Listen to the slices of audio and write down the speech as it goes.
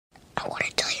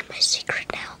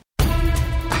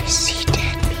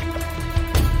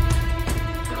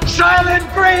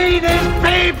breed is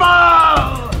people!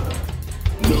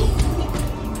 No.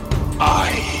 I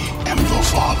am the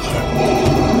father.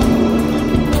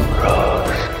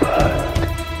 Rosebud.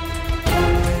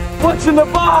 What's in the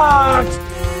box?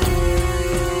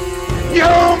 You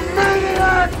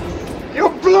maniac! You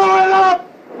blew it up!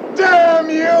 Damn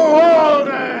you all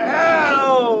to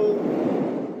hell!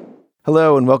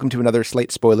 Hello and welcome to another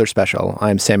Slate Spoiler Special.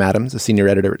 I'm Sam Adams, a senior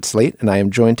editor at Slate, and I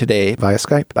am joined today via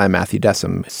Skype by Matthew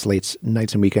Dessem, Slate's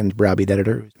Nights and Weekends browbeat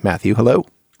editor. Matthew, hello.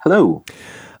 Hello.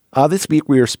 This week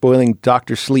we are spoiling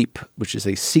Dr. Sleep, which is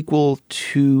a sequel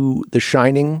to The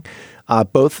Shining,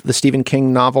 both the Stephen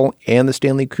King novel and the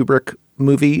Stanley Kubrick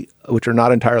movie, which are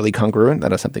not entirely congruent.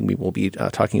 That is something we will be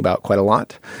talking about quite a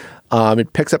lot.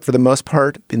 It picks up for the most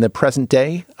part in the present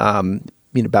day,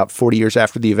 about 40 years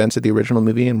after the events of the original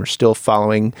movie, and we're still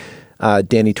following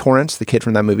Danny Torrance, the kid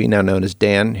from that movie, now known as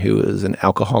Dan, who is an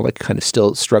alcoholic, kind of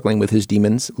still struggling with his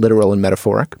demons, literal and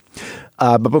metaphoric.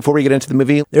 But before we get into the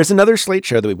movie, there's another Slate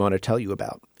show that we want to tell you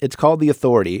about. It's called The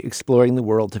Authority, exploring the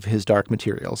world of his dark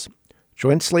materials.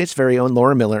 Join Slate's very own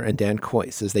Laura Miller and Dan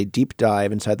Coyce as they deep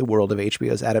dive inside the world of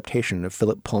HBO's adaptation of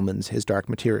Philip Pullman's His Dark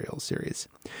Materials series.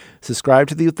 Subscribe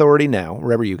to The Authority now,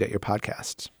 wherever you get your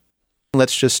podcasts.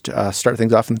 Let's just start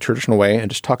things off in the traditional way and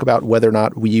just talk about whether or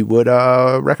not we would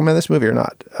recommend this movie or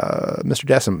not. Mr.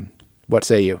 Dessem, what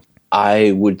say you?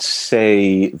 I would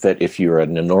say that if you're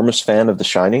an enormous fan of The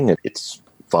Shining, it's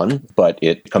fun, but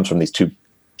it comes from these two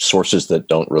sources that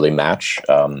don't really match.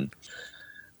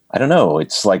 I don't know.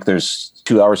 It's like there's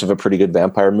 2 hours of a pretty good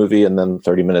vampire movie and then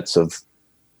 30 minutes of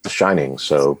The Shining.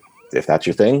 So if that's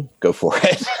your thing, go for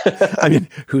it. I mean,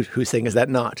 whose thing is that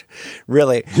not?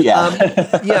 Really? Yeah.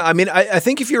 I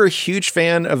think if you're a huge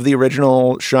fan of the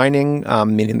original Shining,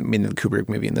 meaning the Kubrick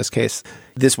movie in this case,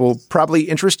 this will probably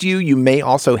interest you. You may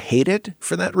also hate it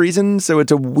for that reason. So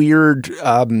it's a weird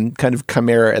kind of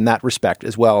chimera in that respect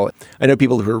as well. I know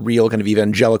people who are real kind of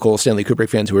evangelical Stanley Kubrick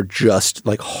fans who are just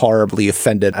like horribly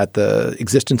offended at the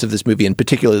existence of this movie, and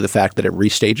particularly the fact that it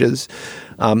restages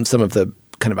some of the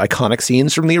kind of iconic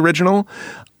scenes from the original.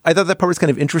 I thought that part was kind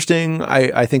of interesting.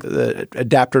 I think the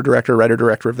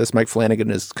writer-director of this, Mike Flanagan,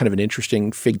 is kind of an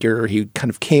interesting figure. He kind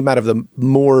of came out of the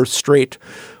more straight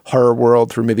horror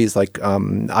world through movies like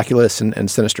Oculus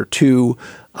and Sinister 2,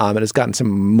 and has gotten some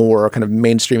more kind of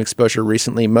mainstream exposure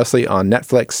recently, mostly on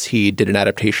Netflix. He did an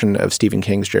adaptation of Stephen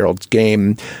King's Gerald's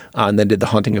Game, and then did The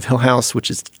Haunting of Hill House, which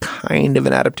is kind of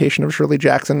an adaptation of Shirley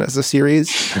Jackson as a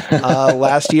series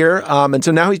last year. And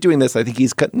so now he's doing this. I think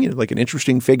he's got, like an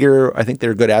interesting figure. I think there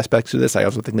are good aspects to this. I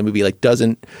also think the movie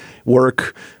doesn't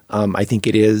work. I think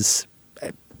it is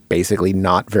basically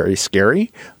not very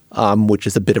scary. Which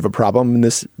is a bit of a problem in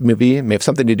this movie. It may have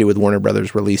something to do with Warner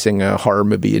Brothers releasing a horror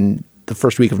movie in the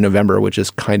first week of November, which is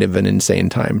kind of an insane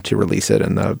time to release it,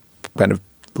 and the kind of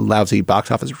lousy box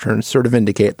office returns sort of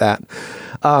indicate that.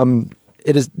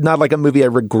 It is not like a movie I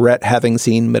regret having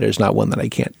seen, but it's not one that I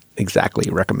can't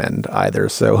exactly recommend either.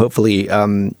 So hopefully,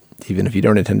 even if you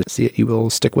don't intend to see it, you will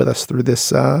stick with us through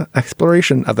this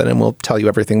exploration of it, and we'll tell you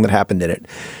everything that happened in it,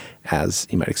 as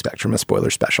you might expect from a spoiler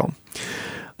special.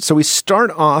 So we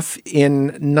start off in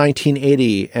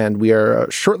 1980, and we are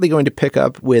shortly going to pick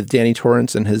up with Danny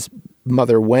Torrance and his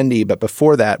mother, Wendy. But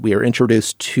before that, we are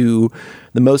introduced to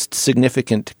the most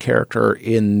significant character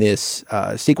in this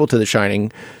sequel to The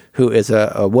Shining, who is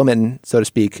a woman, so to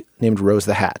speak, named Rose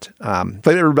the Hat. Played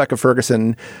by Rebecca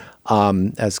Ferguson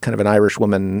as kind of an Irish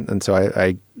woman. And so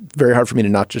I very hard for me to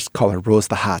not just call her Rose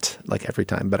the Hat like every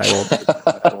time, but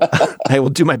I will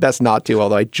do my best not to,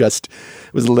 although I just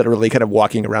was literally kind of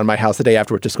walking around my house the day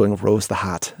afterward just going Rose the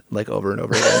Hat like over and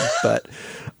over again. But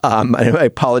I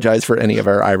apologize for any of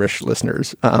our Irish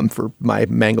listeners for my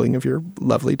mangling of your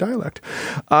lovely dialect.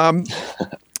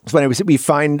 So anyway, we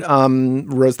find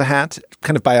Rose the Hat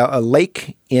kind of by a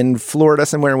lake in Florida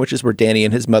somewhere, which is where Danny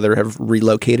and his mother have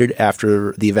relocated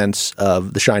after the events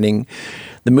of The Shining,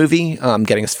 the movie,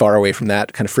 getting as far away from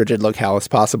that kind of frigid locale as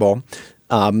possible.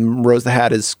 Rose the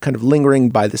Hat is kind of lingering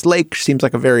by this lake. She seems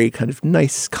like a very kind of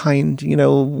nice, kind,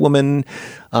 woman.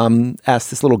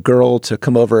 Asks this little girl to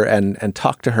come over and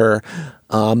talk to her.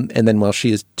 And then while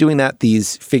she is doing that,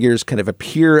 these figures kind of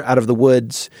appear out of the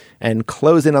woods and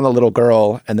close in on the little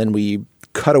girl. And then we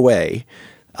cut away.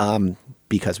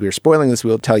 Because we are spoiling this, we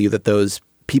will tell you that those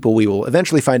people we will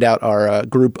eventually find out are a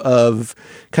group of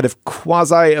kind of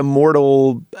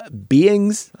quasi-immortal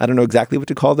beings. I don't know exactly what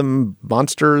to call them.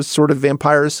 Monsters, sort of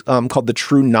vampires, called the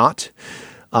True Knot,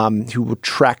 who will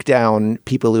track down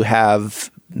people who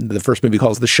have the first movie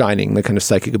calls The Shining, the kind of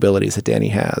psychic abilities that Danny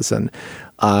has. And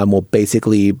will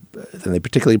basically, they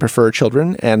particularly prefer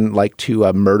children and like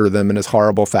to murder them in as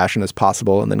horrible fashion as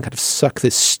possible and then kind of suck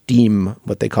this steam,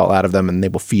 what they call, out of them, and they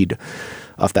will feed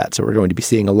off that. So we're going to be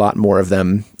seeing a lot more of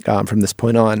them from this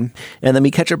point on. And then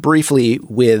we catch up briefly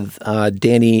with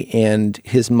Danny and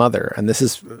his mother. And this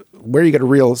is where you get a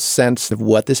real sense of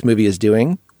what this movie is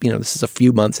doing. You know, this is a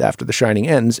few months after The Shining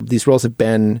ends. These roles have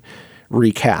been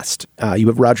recast. You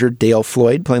have Roger Dale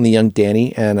Floyd playing the young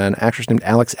Danny and an actress named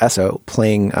Alex Esso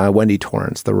playing Wendy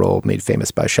Torrance, the role made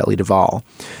famous by Shelley Duvall.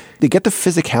 They get the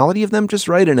physicality of them just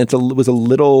right, and it was a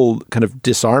little kind of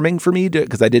disarming for me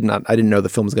because I didn't know the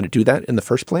film was going to do that in the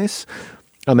first place.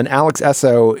 And Alex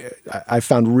Esso, I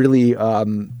found really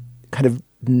kind of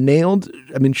nailed.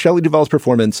 I mean, Shelley Duvall's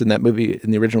performance in that movie,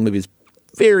 in the original movie, is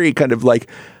very kind of like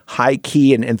high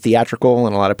key and theatrical,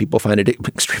 and a lot of people find it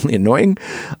extremely annoying.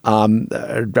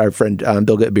 Our friend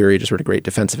Bill Gutbeery just wrote a great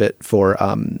defense of it for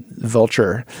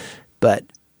Vulture, but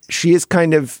she is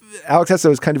kind of, Alex Esso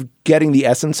is kind of getting the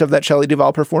essence of that Shelley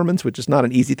Duvall performance, which is not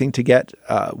an easy thing to get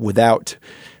without,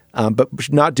 but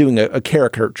not doing a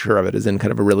caricature of it is in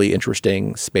kind of a really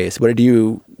interesting space. What did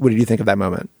you think of that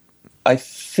moment? I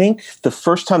think the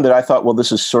first time that I thought, well,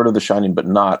 this is sort of The Shining, but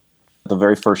not. The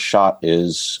very first shot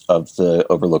is of the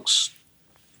Overlook's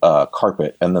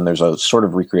carpet, and then there's a sort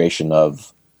of recreation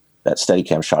of that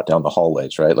Steadicam shot down the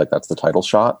hallways, right? Like that's the title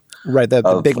shot, right?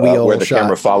 The big wheel where the shot.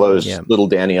 Camera follows little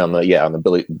Danny on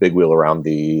the big wheel around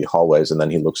the hallways, and then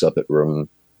he looks up at room.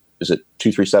 Is it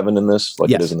 237 in this?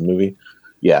 Like it is in the movie.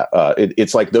 Yeah,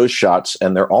 it's like those shots,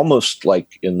 and they're almost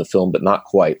like in the film, but not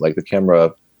quite. Like the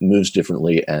camera moves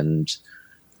differently, and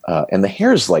the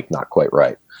hair is like not quite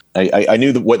right. I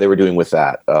knew what they were doing with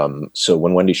that. So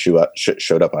when Wendy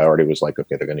showed up, I already was like,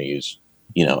 okay, they're going to use,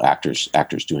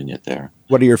 actors doing it there.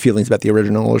 What are your feelings about the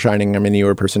original Shining? I mean, you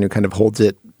were a person who kind of holds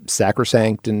it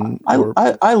sacrosanct, and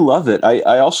I love it.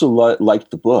 I also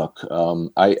liked the book.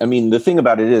 I mean, the thing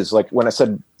about it is, like when I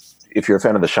said, if you're a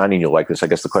fan of The Shining, you'll like this. I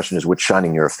guess the question is which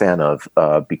Shining you're a fan of,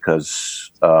 because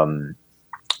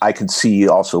I could see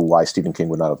also why Stephen King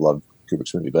would not have loved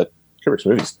Kubrick's movie, but Kubrick's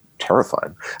movie is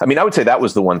terrifying. I mean, I would say that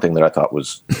was the one thing that I thought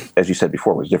was, as you said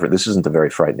before, was different. This isn't a very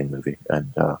frightening movie,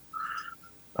 and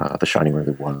The Shining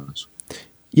really was.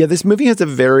 Yeah, this movie has a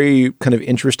very kind of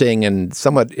interesting and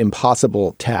somewhat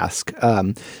impossible task,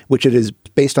 which it is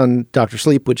based on Dr.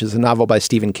 Sleep, which is a novel by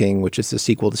Stephen King, which is the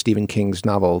sequel to Stephen King's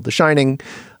novel The Shining.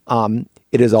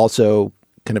 It is also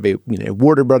kind of a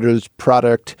Warner Brothers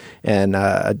product and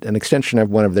an extension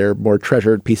of one of their more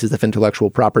treasured pieces of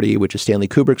intellectual property, which is Stanley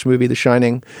Kubrick's movie, The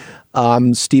Shining.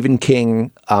 Stephen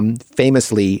King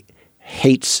famously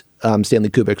hates Stanley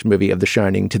Kubrick's movie of The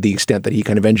Shining to the extent that he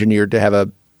kind of engineered to have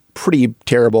a pretty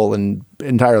terrible and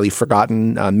entirely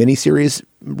forgotten miniseries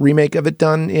remake of it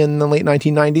done in the late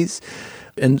 1990s.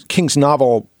 And King's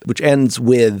novel, which ends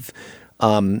with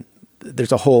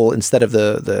there's a whole, instead of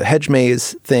the hedge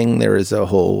maze thing, there is a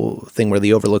whole thing where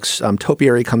the Overlook's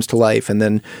topiary comes to life. And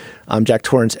then Jack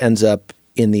Torrance ends up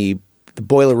in the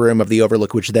boiler room of the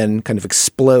Overlook, which then kind of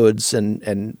explodes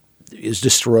and is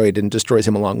destroyed and destroys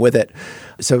him along with it.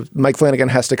 So Mike Flanagan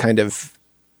has to kind of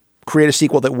create a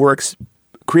sequel that works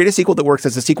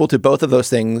as a sequel to both of those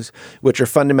things, which are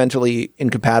fundamentally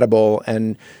incompatible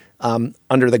and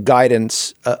under the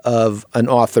guidance of an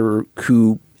author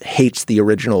who hates the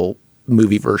original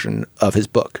movie version of his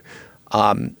book.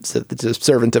 So it's a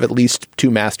servant of at least two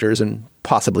masters and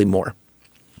possibly more.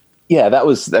 Yeah,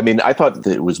 I thought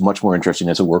that it was much more interesting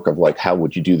as a work of like, how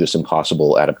would you do this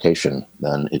impossible adaptation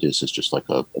than it is as just like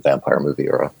a vampire movie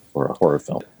or a horror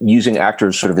film. Using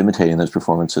actors sort of imitating those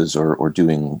performances or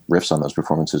doing riffs on those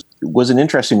performances was an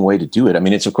interesting way to do it. I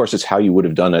mean, it's how you would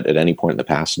have done it at any point in the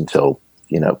past until,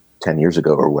 10 years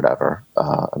ago or whatever.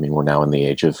 I mean, we're now in the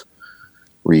age of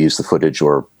reuse the footage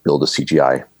or build a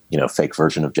CGI, fake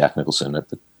version of Jack Nicholson at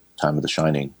the time of The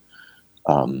Shining.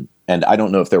 And I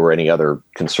don't know if there were any other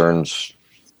concerns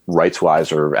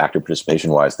rights-wise or actor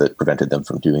participation-wise that prevented them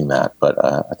from doing that. But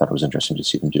I thought it was interesting to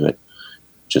see them do it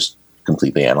just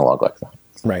completely analog like that.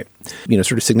 Right.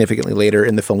 Sort of significantly later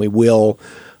in the film, we will,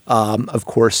 of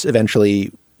course,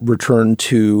 eventually return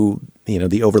to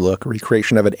the Overlook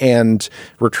recreation of it and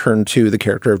return to the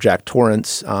character of Jack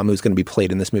Torrance, who's going to be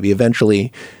played in this movie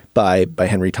eventually by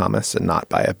Henry Thomas and not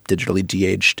by a digitally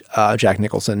de-aged Jack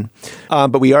Nicholson.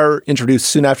 But we are introduced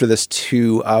soon after this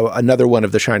to another one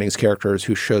of The Shining's characters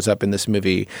who shows up in this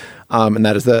movie, and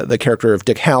that is the character of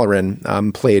Dick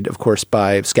Halloran, played, of course,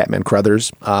 by Scatman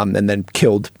Crothers, and then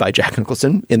killed by Jack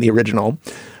Nicholson in the original.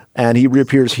 And he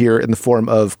reappears here in the form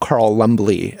of Carl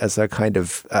Lumbly as a kind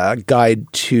of guide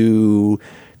to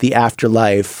the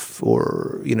afterlife,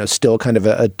 or, still kind of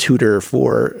a tutor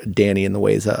for Danny in the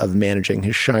ways of managing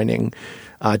his shining.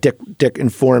 Dick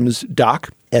informs Doc,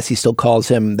 as he still calls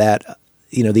him, that,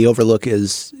 the Overlook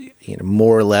is,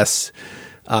 more or less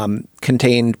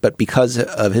contained, but because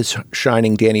of his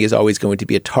shining, Danny is always going to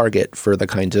be a target for the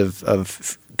kinds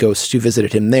of ghosts who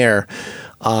visited him there.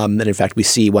 And in fact, we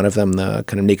see one of them, the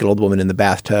kind of naked old woman in the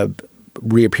bathtub,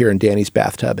 reappear in Danny's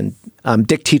bathtub. And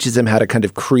Dick teaches him how to kind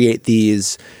of create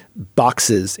these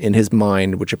boxes in his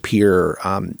mind, which appear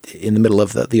in the middle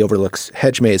of the Overlook's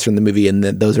hedge maze from the movie. And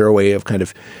those are a way of kind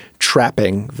of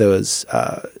trapping those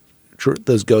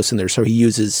ghosts in there. So he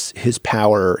uses his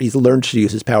power. He's learned to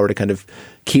use his power to kind of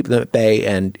keep them at bay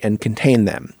and contain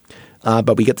them.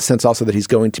 But we get the sense also that he's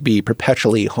going to be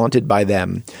perpetually haunted by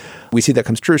them. We see that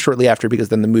comes true shortly after, because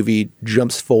then the movie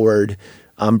jumps forward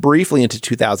briefly into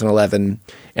 2011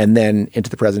 and then into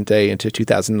the present day, into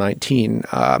 2019,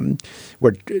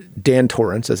 where Dan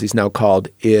Torrance, as he's now called,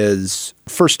 is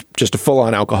first just a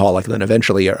full-on alcoholic, and then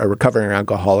eventually a recovering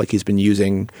alcoholic. He's been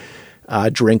using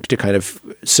drink to kind of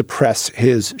suppress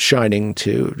his shining,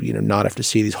 to not have to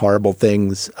see these horrible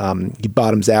things. He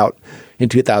bottoms out in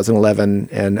 2011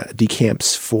 and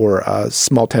decamps for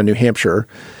small town New Hampshire,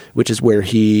 which is where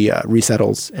he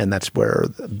resettles, and that's where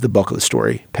the bulk of the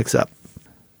story picks up.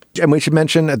 And we should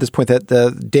mention at this point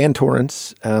that Dan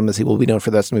Torrance, as he will be known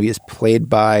for the rest of the movie, is played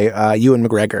by Ewan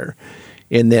McGregor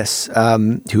in this,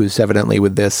 who is evidently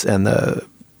with this and the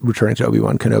returning to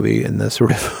Obi-Wan Kenobi in the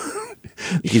sort of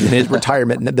he's in his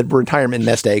the retirement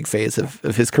nest egg phase of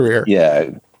his career.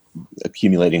 Yeah,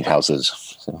 accumulating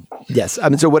houses. So. Yes.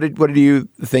 So what did you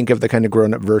think of the kind of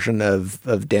grown up version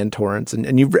of Dan Torrance?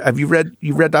 And you've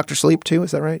read Dr. Sleep too?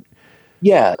 Is that right?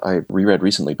 Yeah, I reread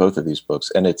recently both of these books,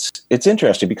 and it's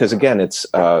interesting because, again, it's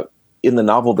in the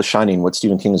novel The Shining, what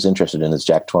Stephen King is interested in is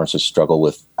Jack Torrance's struggle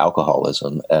with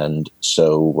alcoholism, and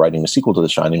so writing a sequel to The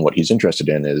Shining, what he's interested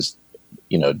in is,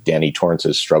 Danny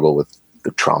Torrance's struggle with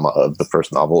the trauma of the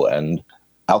first novel and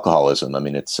alcoholism. I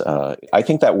mean, I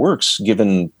think that works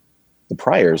given the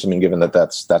priors. I mean, given that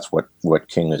that's what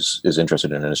King is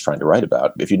interested in and is trying to write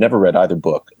about. If you'd never read either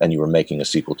book and you were making a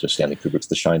sequel to Stanley Kubrick's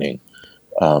The Shining,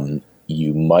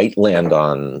 you might land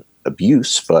on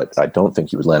abuse, but I don't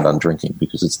think you would land on drinking,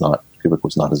 because Kubrick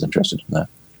was not as interested in that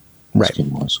as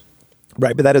King was.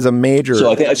 Right, but that is a major.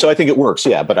 So I think it works,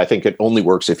 yeah. But I think it only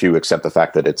works if you accept the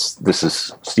fact that this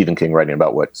is Stephen King writing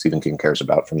about what Stephen King cares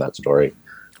about from that story,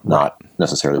 not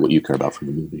necessarily what you care about from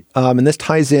the movie. And this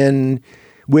ties in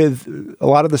with a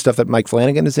lot of the stuff that Mike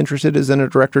Flanagan is interested in a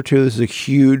director too. This is a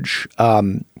huge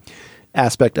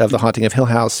aspect of The Haunting of Hill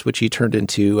House, which he turned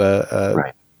into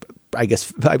right. I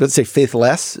guess I would say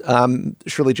faithless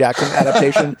Shirley Jackson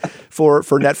adaptation for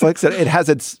Netflix. It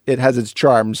has its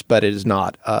charms, but it is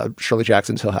not Shirley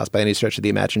Jackson's Hill House by any stretch of the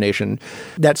imagination.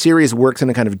 That series works in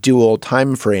a kind of dual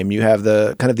time frame. You have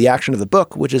the kind of the action of the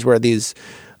book, which is where these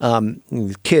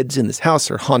kids in this house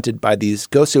are haunted by these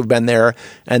ghosts who have been there,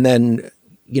 and then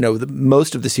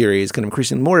most of the series, kind of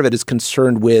increasingly more of it, is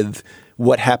concerned with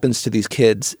what happens to these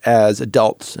kids as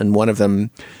adults. And one of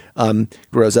them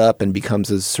grows up and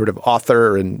becomes a sort of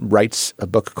author and writes a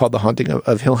book called The Haunting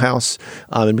of Hill House,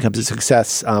 and becomes a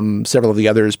success. Several of the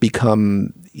others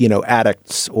become,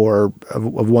 addicts or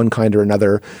of one kind or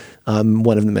another.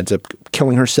 One of them ends up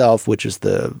killing herself, which is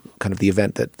the kind of the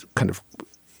event that kind of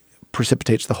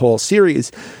precipitates the whole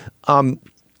series.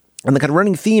 And the kind of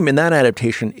running theme in that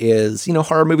adaptation is,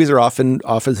 horror movies are often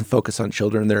focused on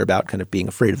children. They're about kind of being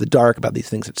afraid of the dark, about these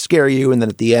things that scare you. And then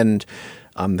at the end,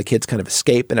 the kids kind of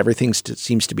escape and everything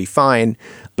seems to be fine.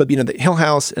 But, the Hill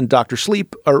House and Dr.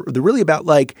 Sleep they're really about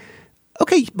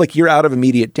okay, you're out of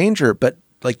immediate danger, but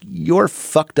you're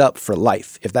fucked up for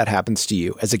life if that happens to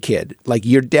you as a kid.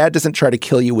 Your dad doesn't try to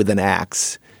kill you with an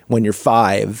axe when you're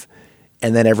 5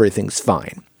 and then everything's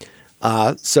fine.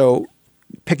 So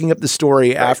picking up the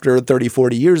story after 30,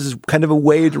 40 years is kind of a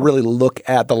way to really look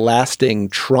at the lasting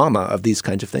trauma of these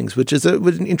kinds of things, which is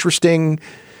an interesting,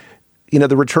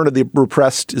 the return of the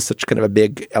repressed is such kind of a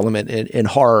big element in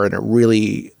horror, and it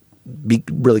really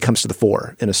comes to the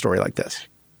fore in a story like this.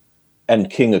 And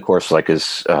King, of course,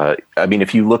 is,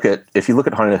 if you look at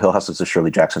Haunting of Hill House as a Shirley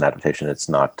Jackson adaptation, it's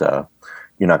not,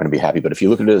 you're not going to be happy. But if you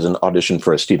look at it as an audition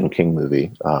for a Stephen King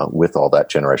movie with all that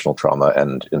generational trauma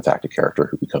and, in fact, a character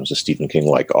who becomes a Stephen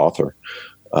King-like author,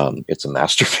 it's a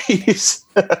masterpiece.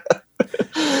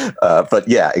 But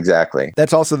yeah, exactly.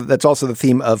 That's also the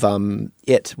theme of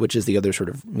It, which is the other sort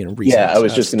of recent. Yeah, I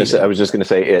was just going to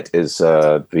say It is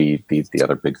the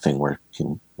other big thing where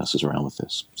King messes around with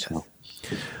this. So.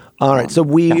 All right, so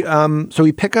we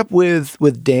pick up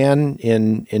with Dan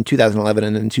in 2011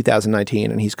 and in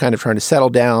 2019, and he's kind of trying to settle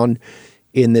down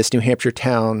in this New Hampshire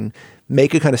town,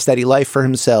 make a kind of steady life for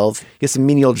himself. He has some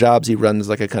menial jobs. He runs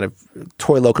like a kind of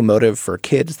toy locomotive for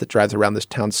kids that drives around this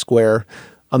town square.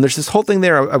 There's this whole thing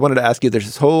there. I wanted to ask you.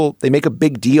 They make a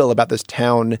big deal about this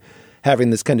town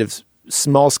having this kind of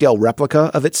small scale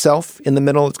replica of itself in the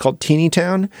middle. It's called Teeny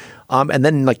Town. And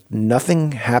then like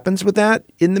nothing happens with that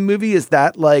in the movie. Is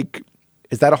that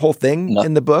a whole thing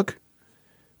in the book?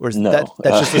 Or is that's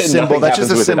just a symbol? That's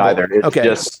just a symbol. Either. It's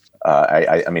just,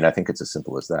 I mean, I think it's as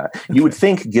simple as that. Okay. You would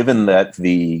think, given that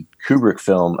the Kubrick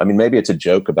film, I mean, maybe it's a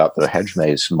joke about the hedge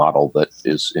maze model that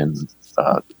is in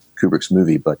Kubrick's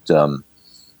movie, but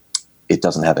it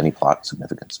doesn't have any plot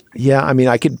significance. Yeah, I mean,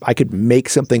 I could make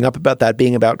something up about that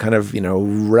being about kind of,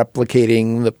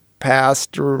 replicating the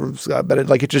past, but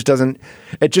it just doesn't.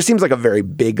 It just seems like a very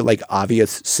big, like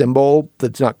obvious symbol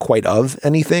that's not quite of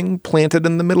anything planted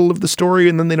in the middle of the story,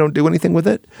 and then they don't do anything with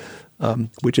it,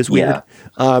 which is weird.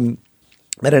 Yeah.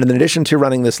 And in addition to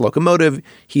running this locomotive,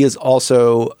 he is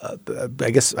also,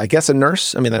 I guess, a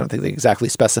nurse. I mean, I don't think they exactly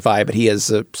specify, but he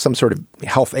is some sort of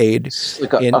health aide. It's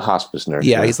like a hospice nurse.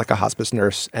 Yeah, he's like a hospice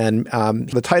nurse. And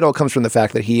the title comes from the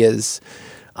fact that he is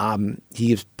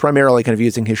primarily kind of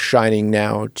using his shining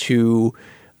now to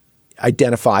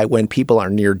identify when people are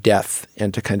near death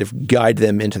and to kind of guide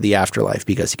them into the afterlife,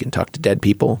 because he can talk to dead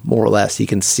people, more or less. He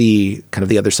can see kind of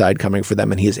the other side coming for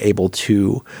them, and he is able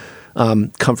to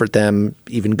comfort them,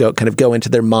 even go into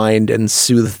their mind and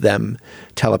soothe them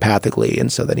telepathically. And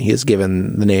so then he is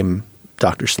given the name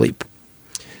Dr. Sleep.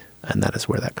 And that is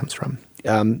where that comes from.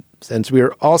 Since we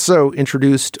are also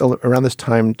introduced around this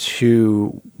time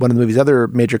to one of the movie's other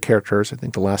major characters, I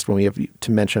think the last one we have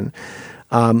to mention,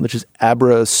 which is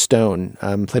Abra Stone,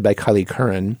 played by Kylie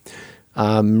Curran.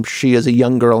 She is a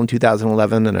young girl in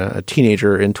 2011 and a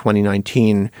teenager in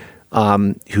 2019,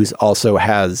 who's also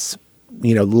has,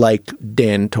 like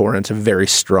Dan Torrance, a very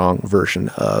strong version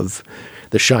of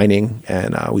The Shining.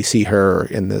 And we see her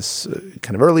in this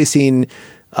kind of early scene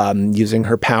using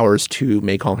her powers to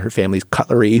make all her family's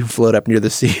cutlery float up near the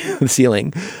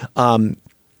ceiling. And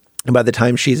by the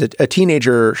time she's a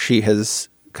teenager, she has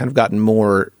kind of gotten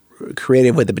more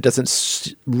creative with it, but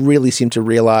doesn't really seem to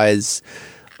realize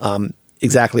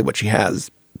exactly what she has.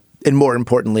 And more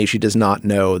importantly, she does not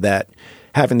know that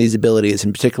having these abilities,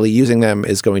 and particularly using them,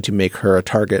 is going to make her a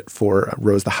target for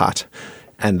Rose the Hat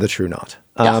and the True Knot.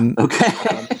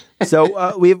 Okay.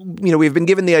 So we've been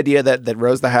given the idea that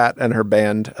Rose the Hat and her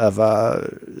band of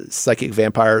psychic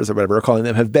vampires, or whatever we're calling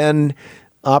them, have been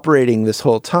operating this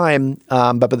whole time.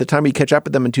 But by the time we catch up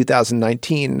with them in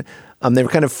 2019, they've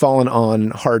kind of fallen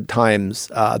on hard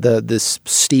times. This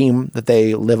steam that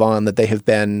they live on, that they have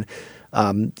been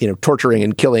torturing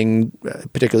and killing,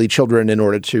 particularly children, in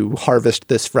order to harvest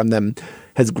this from them,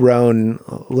 has grown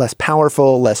less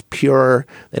powerful, less pure.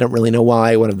 They don't really know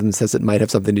why. One of them says it might have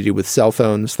something to do with cell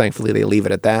phones. Thankfully, they leave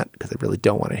it at that, because they really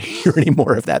don't want to hear any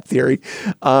more of that theory.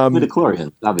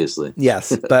 Midichlorian, obviously.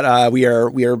 Yes, but we are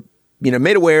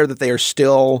made aware that they are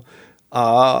still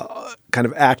kind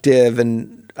of active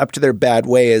and up to their bad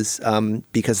ways,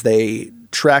 because they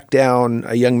tracked down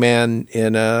a young man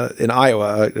in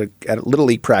Iowa at a Little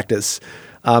League practice,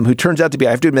 who turns out to be,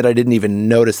 I have to admit, I didn't even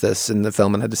notice this in the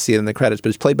film and had to see it in the credits, but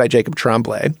it's played by Jacob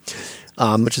Tremblay,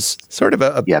 which is sort of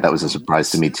a yeah, that was a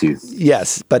surprise to me too.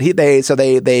 Yes, but they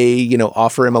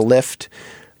offer him a lift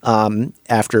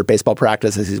after baseball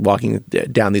practice as he's walking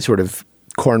down these sort of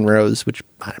corn rows, which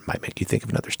might make you think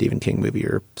of another Stephen King movie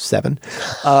or Seven.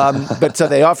 But so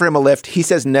they offer him a lift. He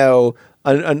says no.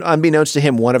 Unbeknownst to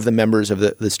him, one of the members of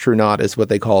this True Knot is what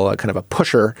they call a kind of a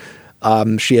pusher.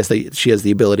 She has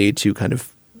the ability to kind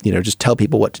of, just tell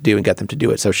people what to do and get them to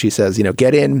do it. So she says,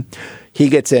 get in. He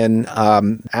gets in.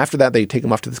 After that, they take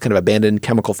him off to this kind of abandoned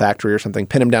chemical factory or something,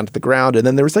 pin him down to the ground. And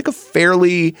then there was like a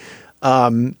fairly,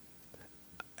 I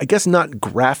guess not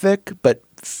graphic, but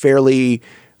fairly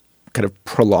kind of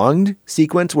prolonged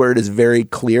sequence where it is very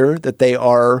clear that they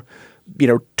are,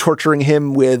 torturing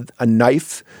him with a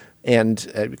knife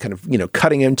and kind of,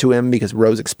 cutting into him, because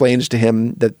Rose explains to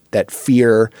him that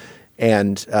fear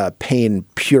and pain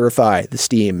purify the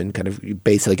steam and kind of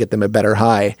basically get them a better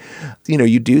high.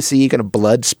 You do see kind of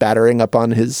blood spattering up on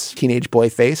his teenage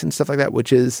boy face and stuff like that,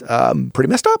 which is pretty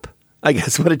messed up, I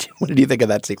guess. What did you think of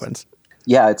that sequence?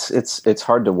 Yeah, it's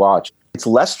hard to watch. It's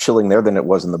less chilling there than it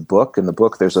was in the book. In the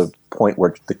book, there's a point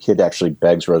where the kid actually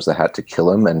begs Rose the Hat to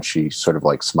kill him, and she sort of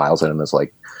like smiles at him as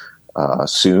like,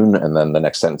 soon, and then the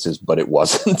next sentence is, but it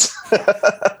wasn't.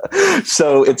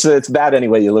 So it's bad any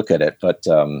way you look at it, but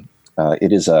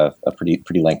it is a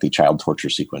pretty lengthy child torture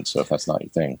sequence. So if that's not your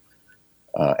thing,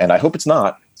 And I hope it's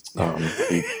not.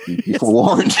 Be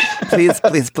forewarned. please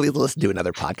listen to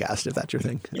another podcast if that's your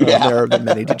thing. Yeah. There are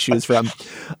many to choose from.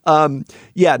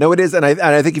 No, it is. And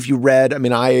I think if you read,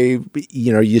 I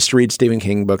used to read Stephen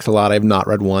King books a lot. I've not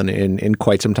read one in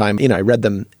quite some time. I read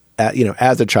them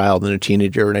as a child and a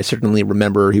teenager. And I certainly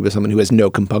remember he was someone who has no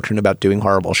compunction about doing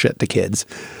horrible shit to kids.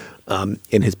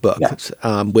 In his books,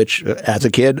 which as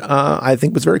a kid, I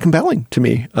think was very compelling to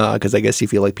me because I guess you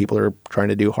feel like people are trying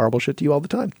to do horrible shit to you all the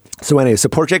time. So anyway,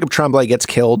 poor Jacob Tremblay gets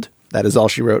killed. That is all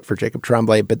she wrote for Jacob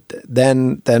Tremblay. But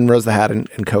then Rose the Hat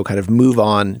and co. kind of move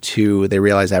on to, they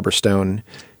realize Abra Stone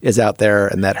is out there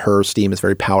and that her steam is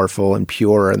very powerful and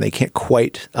pure and they can't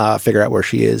quite figure out where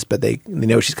she is, but they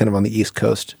know she's kind of on the East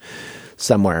Coast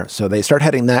somewhere. So they start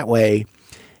heading that way.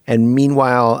 And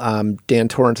meanwhile, Dan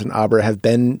Torrance and Abra have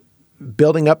been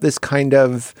building up this kind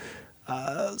of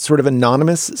sort of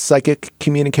anonymous psychic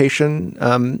communication.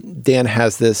 Dan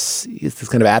has this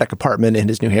kind of attic apartment in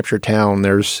his New Hampshire town.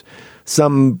 There's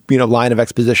some, line of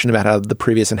exposition about how the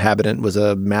previous inhabitant was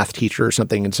a math teacher or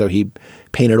something. And so he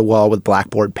painted a wall with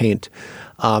blackboard paint.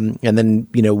 And then,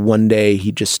 one day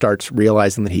he just starts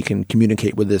realizing that he can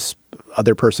communicate with this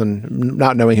other person,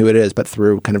 not knowing who it is, but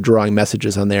through kind of drawing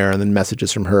messages on there, and then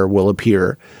messages from her will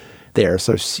appear there.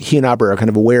 So he and Abra are kind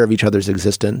of aware of each other's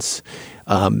existence,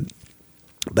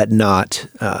 but not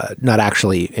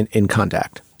actually in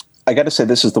contact. I got to say,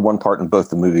 this is the one part in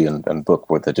both the movie and book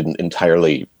where that didn't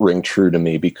entirely ring true to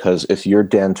me, because if you're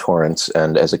Dan Torrance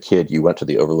and as a kid you went to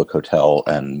the Overlook Hotel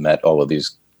and met all of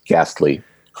these ghastly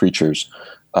creatures,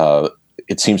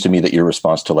 it seems to me that your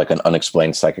response to like an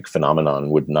unexplained psychic phenomenon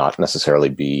would not necessarily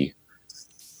be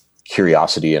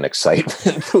curiosity and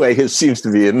excitement the way his seems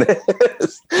to be in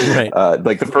this. Right.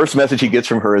 Like the first message he gets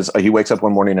from her is he wakes up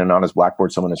one morning and on his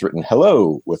blackboard someone has written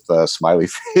hello with a smiley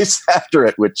face after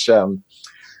it, which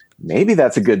maybe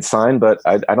that's a good sign, but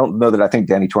I don't know that I think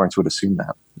Danny Torrance would assume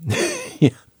that. Yeah.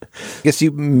 I guess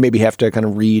you maybe have to kind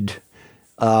of read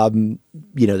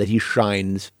that he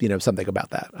shines, something about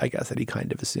that, I guess, that he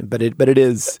kind of assumed. But it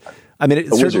is,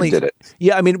 it certainly did it.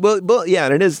 Yeah, well, yeah,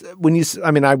 and it is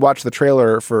when I watched the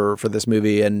trailer for this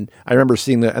movie, and I remember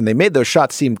seeing and they made those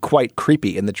shots seem quite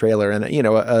creepy in the trailer, and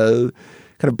a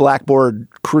kind of blackboard,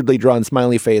 crudely drawn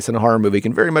smiley face in a horror movie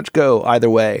can very much go either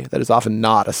way. That is often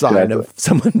not a sign of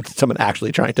someone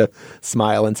actually trying to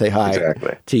smile and say hi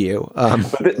to you.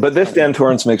 But this Dan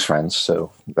Torrance makes friends,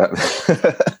 so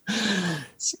that.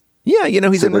 Yeah,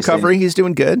 he's in recovery. He's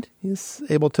doing good. He's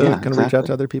able to kind of reach out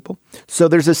to other people. So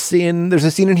there's a scene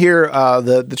in here.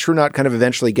 The True Knot kind of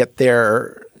eventually get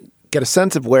a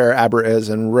sense of where Abra is,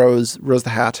 and Rose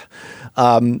the Hat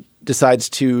decides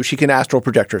she can astral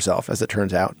project herself, as it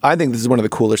turns out. I think this is one of the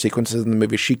cooler sequences in the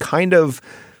movie. She kind of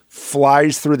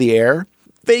flies through the air,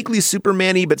 vaguely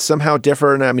Superman-y, but somehow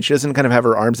different. She doesn't kind of have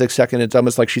her arms extended. It's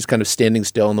almost like she's kind of standing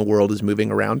still and the world is moving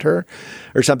around her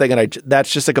or something. And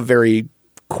that's just like a very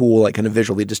cool, like kind of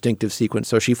visually distinctive sequence.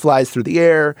 So she flies through the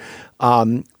air,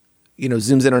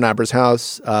 zooms in on Abra's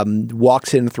house,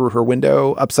 walks in through her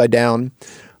window upside down,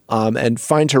 and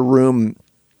finds her room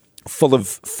full of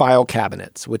file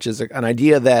cabinets, which is an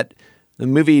idea that the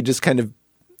movie just kind of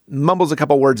mumbles a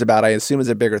couple words about. I assume is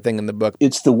a bigger thing in the book.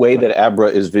 It's the way that Abra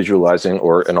is visualizing,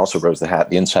 and also Rose the Hat,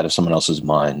 the inside of someone else's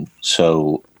mind.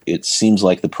 So it seems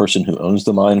like the person who owns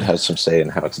the mind has some say in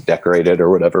how it's decorated or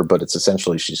whatever, but it's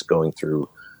essentially she's going through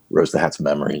Rose the Hat's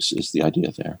memories is the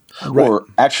idea there. Right. Or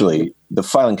actually, the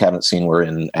filing cabinet scene, we're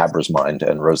in Abra's mind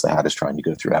and Rose the Hat is trying to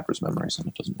go through Abra's memories and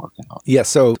it doesn't work out. Yeah,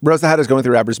 so Rose the Hat is going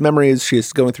through Abra's memories.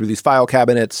 She's going through these file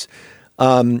cabinets.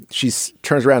 She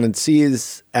turns around and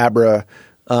sees Abra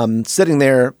sitting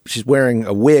there. She's wearing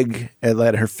a wig and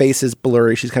her face is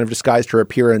blurry. She's kind of disguised her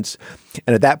appearance.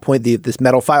 And at that point, this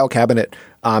metal file cabinet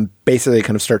basically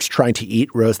kind of starts trying to eat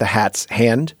Rose the Hat's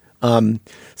hand.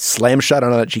 Slams shut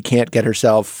on it. She can't get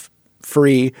herself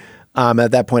free.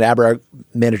 At that point, Abra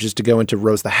manages to go into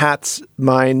Rose the Hat's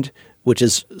mind, which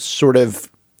is sort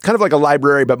of kind of like a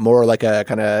library, but more like a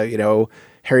kind of,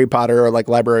 Harry Potter or like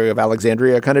Library of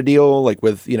Alexandria kind of deal, like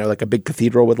with, like a big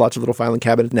cathedral with lots of little filing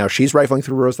cabinets. Now she's rifling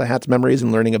through Rose the Hat's memories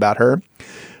and learning about her.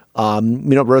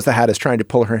 Rose the Hat is trying to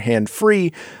pull her hand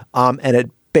free. And it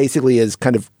basically is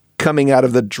kind of coming out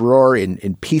of the drawer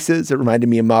in pieces. It reminded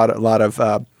me a lot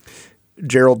of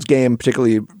Gerald's Game,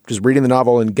 particularly just reading the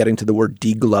novel and getting to the word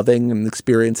degloving and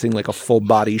experiencing like a full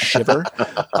body shiver.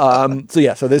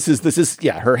 So this is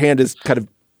her hand is kind of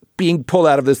being pulled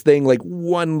out of this thing like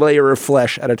one layer of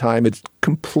flesh at a time. It's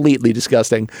completely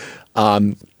disgusting.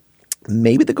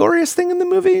 Maybe the goriest thing in the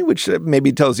movie, which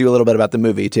maybe tells you a little bit about the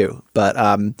movie too. But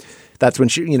that's when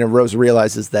Rose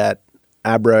realizes that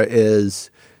Abra is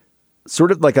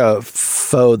sort of like a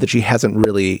foe that she hasn't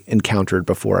really encountered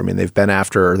before. I mean, they've gone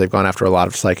after a lot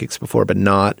of psychics before,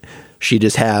 but she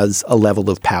just has a level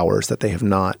of powers that they have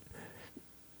not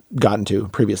gotten to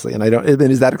previously. And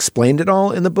is that explained at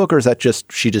all in the book, or is that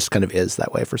just, she just kind of is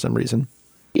that way for some reason?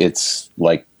 It's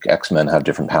like X-Men have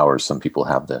different powers. Some people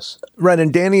have this. Right.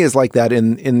 And Danny is like that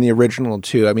in the original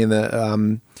too. I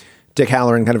mean, Dick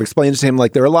Halloran kind of explains to him,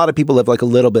 like, there are a lot of people who have like a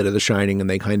little bit of the Shining and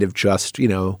they kind of just,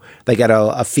 they get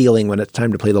a feeling when it's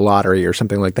time to play the lottery or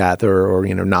something like that, or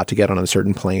not to get on a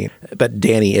certain plane. But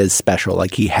Danny is special.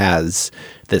 Like, he has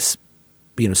this,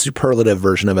 superlative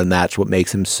version of it, and that's what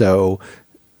makes him so,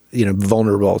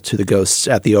 vulnerable to the ghosts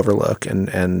at the Overlook and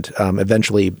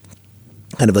eventually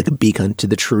kind of like a beacon to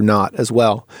the True Knot as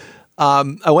well.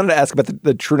 I wanted to ask about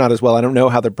the True Knot as well. I don't know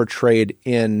how they're portrayed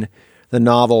in the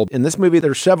novel. In this movie,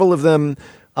 there's several of them.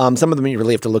 Some of them you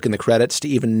really have to look in the credits to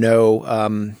even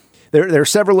know. There are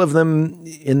several of them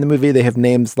in the movie. They have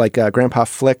names like Grandpa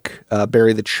Flick,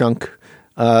 Barry the Chunk,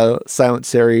 Silent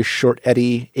Sari, Short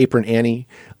Eddie, Apron Annie.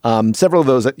 Several of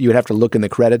those that you would have to look in the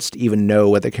credits to even know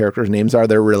what the characters' names are.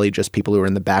 They're really just people who are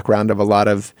in the background of a lot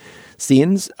of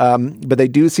scenes. But they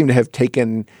do seem to have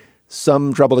taken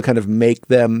some trouble to kind of make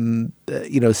them,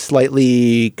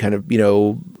 slightly kind of,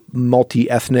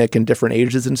 multi-ethnic and different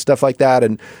ages and stuff like that.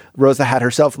 And Rose the Hat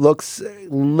herself looks a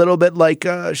little bit like,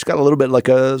 she's got a little bit like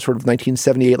a sort of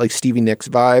 1978, like Stevie Nicks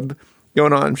vibe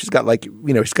going on. She's got like,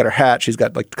 she's got her hat, she's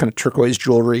got like kind of turquoise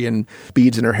jewelry and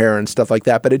beads in her hair and stuff like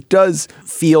that. But it does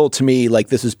feel to me like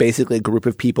this is basically a group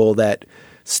of people that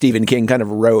Stephen King kind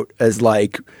of wrote as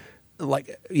like,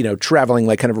 traveling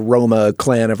like kind of Roma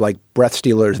clan of like breath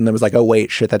stealers. And then was like, oh,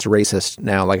 wait, shit, that's racist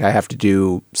now. Like, I have to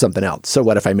do something else. So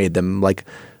what if I made them like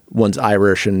one's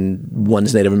Irish and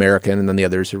one's Native American and then the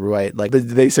others are white? Like, did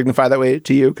they signify that way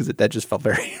to you? Because that just felt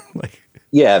very like.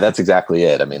 Yeah, that's exactly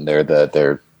it. I mean,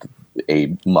 they're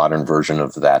a modern version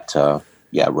of that,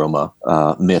 Roma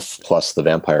myth plus the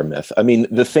vampire myth. I mean,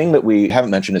 the thing that we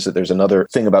haven't mentioned is that there's another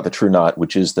thing about the True Knot,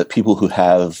 which is that people who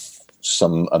have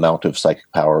some amount of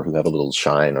psychic power, who have a little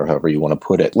shine, or however you want to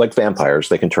put it, like vampires,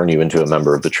 they can turn you into a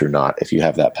member of the True Knot if you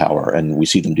have that power. And we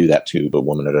see them do that to the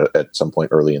woman at some point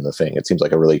early in the thing. It seems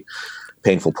like a really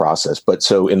painful process. But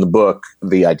so in the book,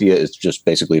 the idea is just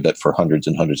basically that for hundreds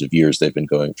and hundreds of years, they've been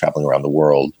traveling around the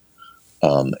world.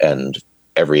 And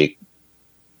every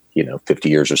 50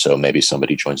 years or so, maybe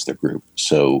somebody joins their group.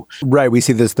 So right, we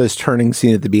see this turning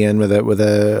scene at the end with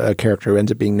a character who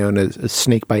ends up being known as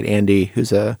Snakebite Andy,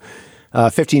 who's a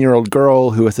 15-year-old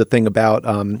girl who has a thing about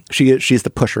she's the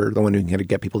pusher, the one who can kind of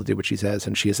get people to do what she says,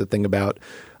 and she has a thing about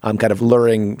kind of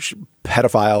luring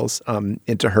pedophiles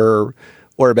into her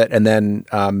orbit, and then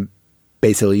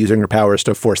basically using her powers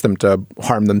to force them to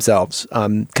harm themselves,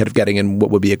 kind of getting in what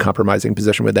would be a compromising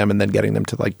position with them, and then getting them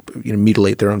to like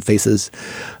mutilate their own faces,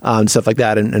 and stuff like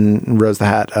that. And Rose the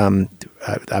Hat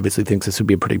obviously thinks this would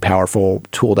be a pretty powerful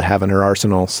tool to have in her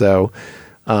arsenal. So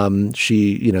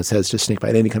she says to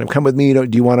Snakebite Andy, kind of, come with me.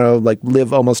 Do you want to like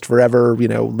live almost forever?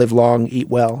 Live long, eat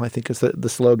well, I think is the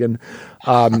slogan.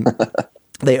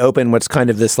 They open what's kind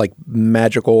of this like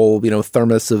magical,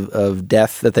 thermos of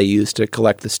death that they use to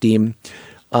collect the steam.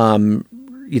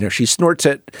 She snorts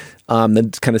it,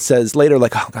 then kind of says later,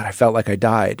 like, oh God, I felt like I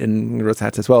died. And Rose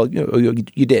Hat says, well,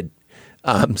 you did.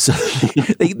 So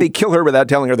they kill her without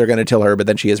telling her they're going to kill her, but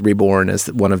then she is reborn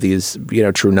as one of these,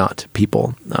 True Knot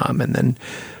people. And then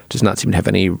does not seem to have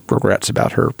any regrets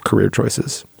about her career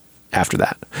choices after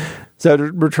that. So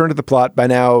to return to the plot, by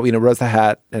now, Rose the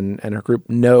Hat and her group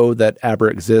know that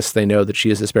Abra exists. They know that she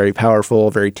is this very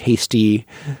powerful, very tasty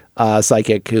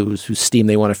psychic whose steam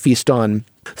they want to feast on.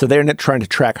 So they're trying to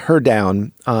track her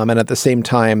down. And at the same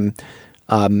time,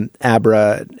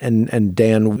 Abra and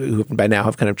Dan, who by now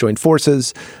have kind of joined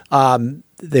forces,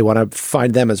 they want to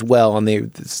find them as well. And they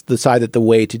decide that the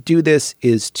way to do this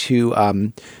is to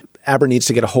Abra needs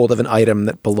to get a hold of an item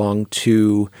that belonged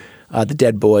to the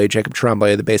dead boy, Jacob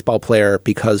Tremblay, the baseball player,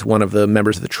 because one of the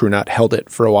members of the True Knot held it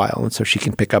for a while. And so she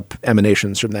can pick up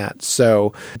emanations from that.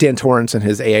 So Dan Torrance and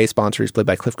his AA sponsor, who's played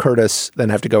by Cliff Curtis, then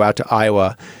have to go out to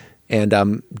Iowa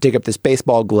and dig up this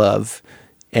baseball glove.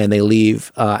 And they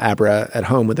leave Abra at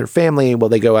home with her family. Well,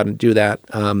 they go out and do that.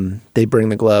 They bring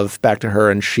the glove back to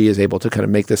her, and she is able to kind of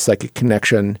make this psychic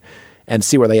connection and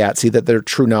see where they at, see that their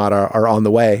True Knot are on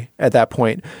the way at that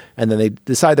point. And then they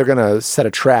decide they're going to set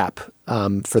a trap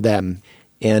for them.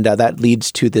 And that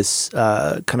leads to this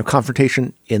kind of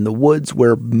confrontation in the woods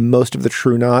where most of the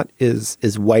True Knot is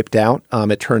wiped out.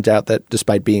 It turns out that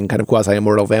despite being kind of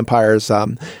quasi-immortal vampires,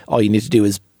 all you need to do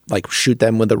is like shoot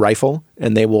them with a rifle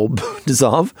and they will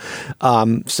dissolve.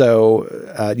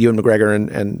 So Ewan McGregor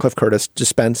and Cliff Curtis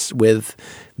dispense with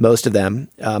most of them.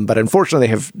 But unfortunately,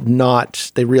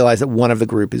 they realize that one of the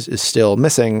group is still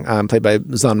missing, played by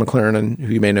Zahn McClarnon,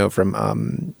 who you may know from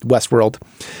Westworld.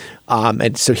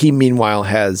 And so he, meanwhile,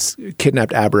 has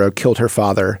kidnapped Abra, killed her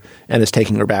father, and is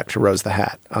taking her back to Rose the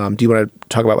Hat. Do you want to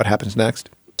talk about what happens next?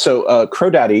 So Crow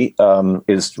Daddy,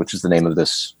 which is the name of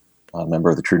this member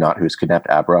of the True Knot who's kidnapped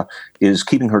Abra, is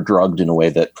keeping her drugged in a way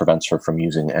that prevents her from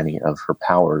using any of her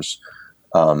powers,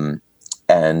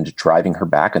 and driving her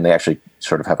back. And they actually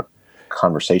sort of have a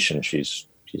conversation. She's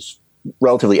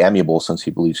relatively amiable since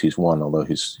he believes he's won, although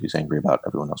he's angry about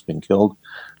everyone else being killed.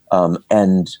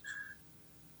 And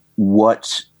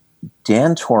what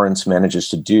Dan Torrance manages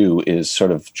to do is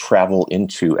sort of travel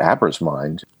into Abra's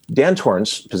mind. Dan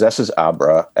Torrance possesses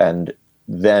Abra and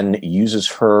then uses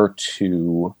her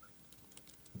to,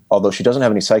 although she doesn't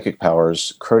have any psychic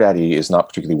powers, Crow Daddy is not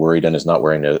particularly worried and is not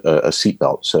wearing a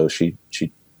seatbelt. So she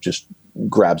just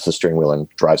grabs the steering wheel and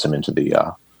drives him into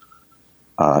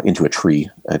a tree,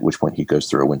 at which point he goes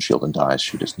through a windshield and dies.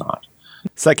 She does not.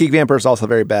 Psychic vampires also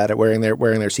very bad at wearing their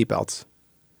seatbelts.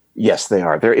 Yes, they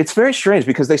are. It's very strange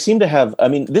because they seem to have, I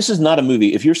mean, this is not a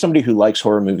movie. If you're somebody who likes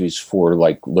horror movies for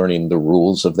like learning the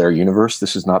rules of their universe,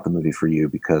 this is not the movie for you,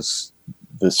 because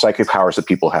the psychic powers that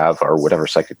people have are whatever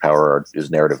psychic power is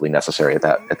narratively necessary at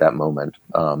that moment.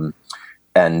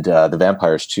 And the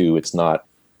vampires too,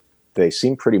 they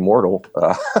seem pretty mortal.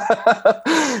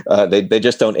 They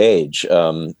just don't age.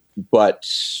 But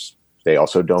they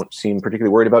also don't seem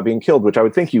particularly worried about being killed, which I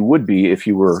would think you would be if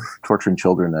you were torturing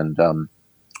children and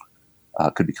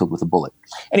could be killed with a bullet.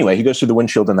 Anyway, he goes through the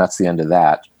windshield, and that's the end of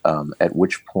that. At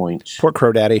which point, poor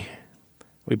Crow Daddy.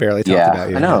 We barely talked about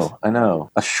you. I know.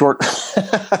 A short,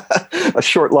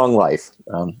 long life.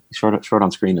 Short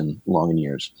on screen and long in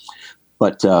years.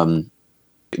 But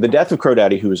the death of Crow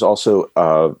Daddy, who is also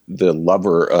the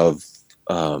lover of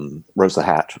Rose the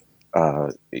Hat,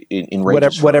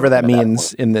 whatever that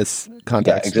means in this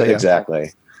context. Yeah,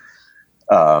 exactly.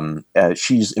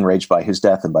 She's enraged by his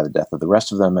death and by the death of the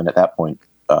rest of them. And at that point,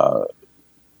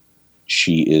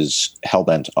 she is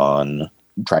hell-bent on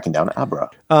tracking down Abra.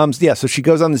 So she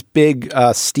goes on this big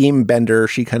steam bender.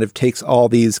 She kind of takes all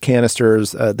these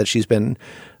canisters that she's been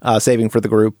saving for the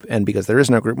group. And because there is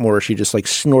no group more, she just like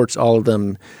snorts all of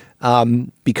them,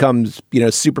 becomes,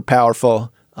 super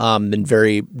powerful and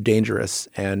very dangerous.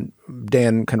 And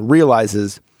Dan kind of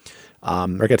realizes,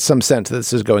 or gets some sense that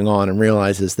this is going on, and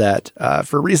realizes that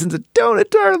for reasons that don't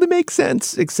entirely make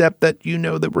sense, except that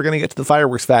that we're going to get to the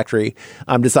fireworks factory,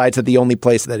 decides that the only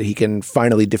place that he can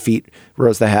finally defeat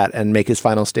Rose the Hat and make his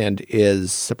final stand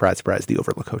is, surprise, surprise, the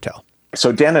Overlook Hotel.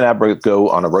 So Dan and Abra go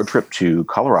on a road trip to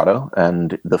Colorado,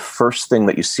 and the first thing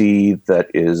that you see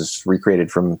that is recreated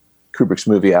from Kubrick's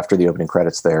movie after the opening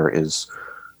credits there is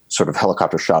sort of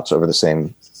helicopter shots over the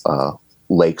same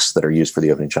lakes that are used for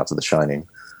the opening shots of The Shining.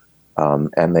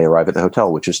 And they arrive at the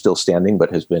hotel, which is still standing,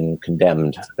 but has been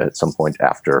condemned at some point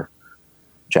after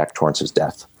Jack Torrance's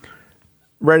death.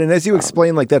 Right. And as you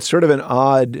explain, that's sort of an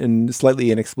odd and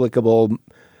slightly inexplicable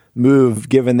move,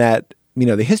 given that,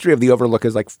 the history of the Overlook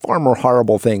is far more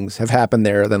horrible things have happened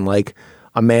there than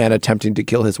a man attempting to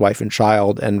kill his wife and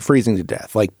child and freezing to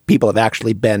death. People have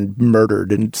actually been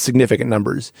murdered in significant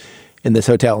numbers in this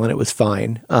hotel, and it was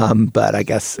fine. But I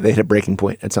guess they hit a breaking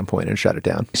point at some point and shut it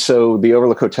down. So the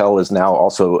Overlook Hotel is now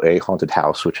also a haunted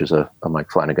house, which is a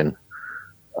Mike Flanagan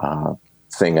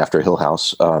thing after Hill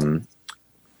House. And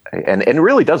it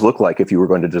really does look like, if you were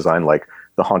going to design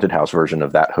the haunted house version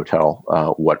of that hotel,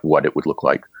 what it would look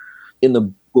like. In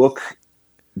the book,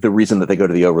 the reason that they go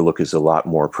to the Overlook is a lot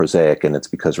more prosaic, and it's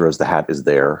because Rose the Hat is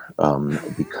there,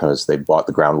 because they bought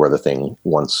the ground where the thing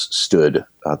once stood.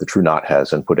 The True Knot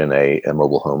has, and put in a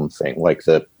mobile home thing. Like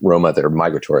the Roma, they're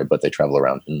migratory, but they travel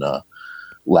around in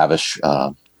lavish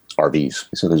RVs.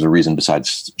 So there's a reason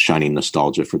besides Shining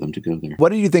nostalgia for them to go there.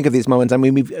 What did you think of these moments? I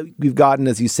mean, we've gotten,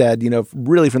 as you said,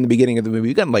 really from the beginning of the movie,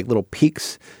 we've gotten little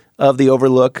peeks of the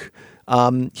Overlook.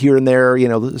 Here and there,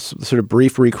 sort of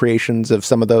brief recreations of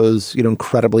some of those,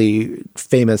 incredibly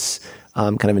famous,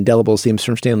 kind of indelible scenes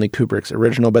from Stanley Kubrick's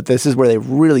original. But this is where they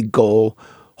really go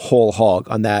whole hog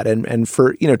on that. And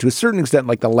for, to a certain extent,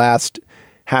 the last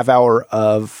half hour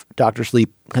of Dr.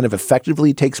 Sleep kind of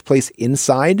effectively takes place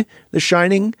inside The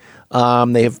Shining.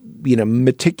 They have,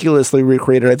 meticulously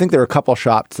recreated. I think there are a couple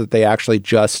shots that they actually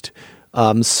just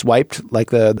swiped, like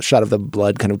the shot of the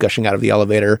blood kind of gushing out of the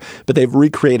elevator, but they've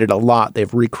recreated a lot.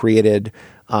 They've recreated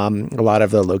a lot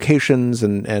of the locations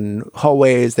and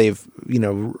hallways. They've,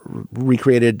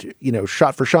 recreated,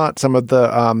 shot for shot some of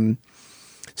the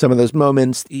some of those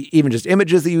moments, even just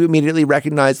images that you immediately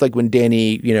recognize, like when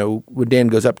when Dan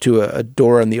goes up to a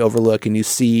door in the Overlook and you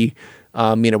see,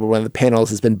 where one of the panels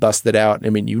has been busted out. I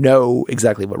mean, you know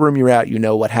exactly what room you're at. You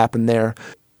know what happened there.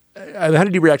 How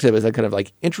did you react to it? Was that kind of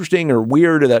like interesting or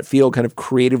weird? Or did that feel kind of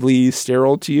creatively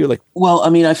sterile to you? Well, I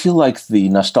mean, I feel like the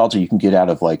nostalgia you can get out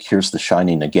of like, here's The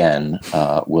Shining again,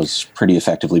 was pretty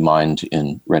effectively mined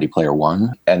in Ready Player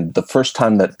One. And the first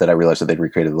time that I realized that they'd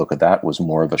recreated the look of that was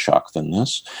more of a shock than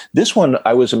this. This one,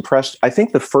 I was impressed. I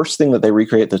think the first thing that they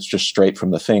recreate that's just straight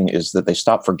from the thing is that they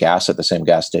stop for gas at the same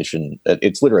gas station.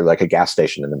 It's literally like a gas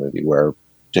station in the movie where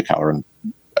Dick Hallorann,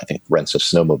 I think, rents a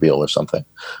snowmobile or something.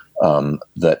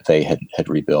 That they had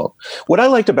rebuilt. What I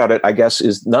liked about it, I guess,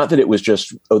 is not that it was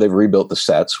just, they've rebuilt the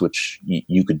sets, which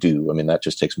you could do. I mean, that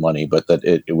just takes money, but that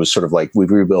it was sort of like,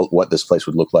 we've rebuilt what this place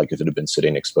would look like if it had been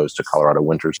sitting exposed to Colorado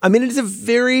winters. I mean, it's a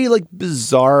very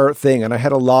bizarre thing. And I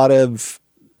had a lot of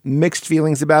mixed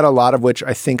feelings about it, a lot of which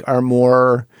I think are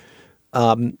more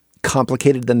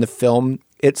complicated than the film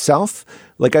itself.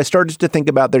 Like, I started to think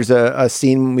about, there's a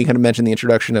scene, we kind of mentioned the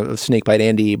introduction of Snakebite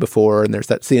Andi before, and there's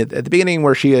that scene at the beginning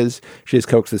where she has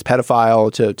coaxed this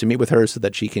pedophile to meet with her so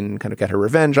that she can kind of get her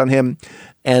revenge on him.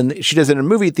 And she does it in a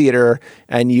movie theater,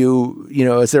 and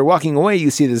as they're walking away, you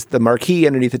see the marquee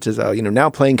underneath it says, now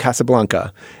playing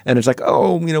Casablanca. And it's like,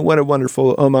 what a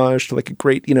wonderful homage to like a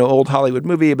great, old Hollywood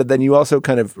movie. But then you also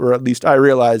kind of, or at least I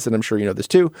realized, and I'm sure you know this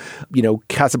too,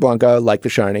 Casablanca, like The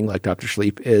Shining, like Dr.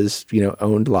 Sleep, is,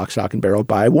 owned lock, stock, and barrel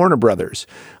by Warner Brothers.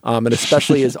 And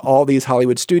especially as all these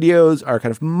Hollywood studios are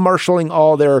kind of marshaling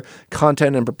all their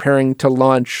content and preparing to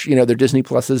launch, their Disney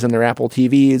Pluses and their Apple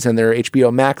TVs and their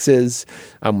HBO Maxes,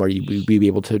 where you'll be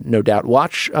able to no doubt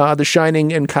watch The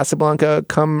Shining and Casablanca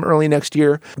come early next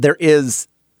year. There is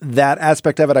that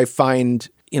aspect of it I find,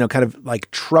 kind of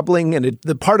like troubling. And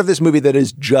the part of this movie that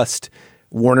is just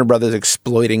Warner Brothers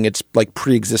exploiting its like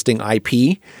pre-existing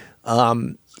IP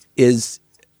is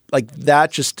like,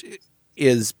 that just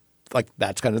is like,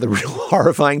 that's kind of the real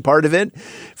horrifying part of it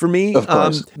for me. Of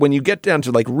course. When you get down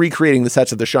to like recreating the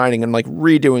sets of The Shining and like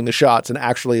redoing the shots and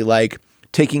actually like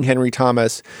taking Henry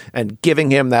Thomas and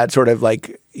giving him that sort of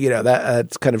like,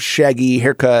 that kind of shaggy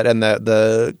haircut and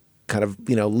the kind of,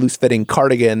 loose fitting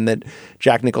cardigan that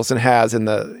Jack Nicholson has in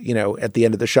the, at the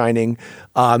end of The Shining.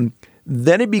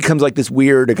 Then it becomes like this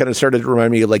weird, it kind of started to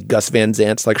remind me of like Gus Van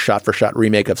Sant's like shot for shot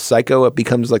remake of Psycho. It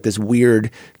becomes like this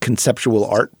weird conceptual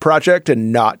art project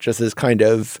and not just this kind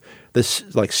of this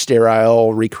like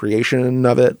sterile recreation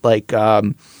of it. Like,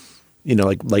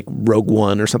 like Rogue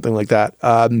One or something like that.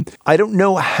 I don't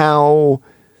know how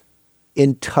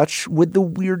in touch with the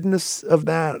weirdness of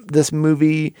this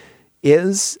movie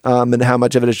is, and how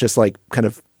much of it is just like kind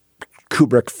of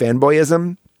Kubrick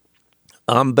fanboyism.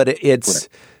 But it's,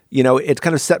 right. It's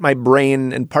kind of set my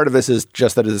brain, and part of this is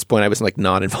just that at this point I was like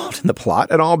not involved in the plot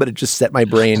at all, but it just set my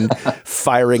brain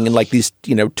firing in like these,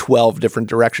 12 different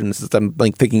directions as I'm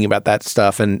like thinking about that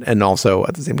stuff. And also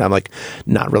at the same time, like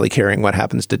not really caring what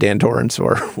happens to Dan Torrance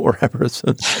or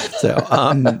Emerson. So,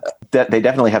 they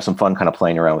definitely have some fun kind of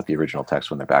playing around with the original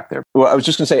text when they're back there. Well, I was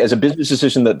just going to say, as a business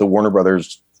decision that the Warner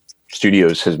Brothers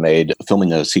Studios has made,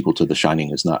 filming a sequel to The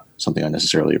Shining is not something I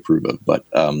necessarily approve of, but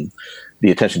the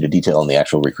attention to detail and the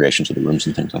actual recreations of the rooms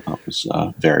and things I thought was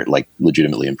very, like,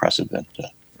 legitimately impressive. And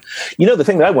the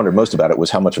thing that I wondered most about it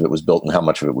was how much of it was built and how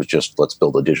much of it was just, let's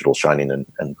build a digital Shining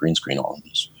and green screen all of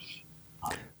this.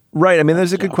 Right. I mean,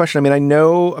 there's a good question. I mean, I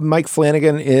know Mike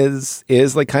Flanagan is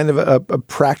like kind of a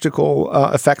practical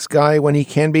effects guy when he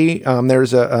can be.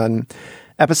 There's an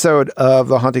episode of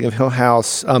The Haunting of Hill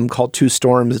House called Two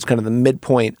Storms. It's kind of the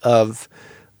midpoint of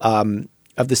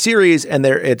the series, and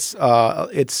it's a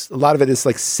lot of it is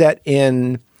like set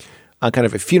in kind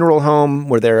of a funeral home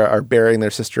where they are burying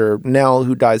their sister Nell,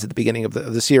 who dies at the beginning of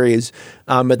the series.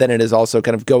 But then it is also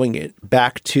kind of going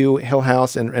back to Hill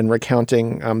House and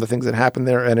recounting the things that happened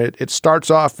there. And it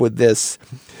starts off with this,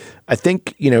 I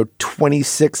think,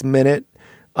 26-minute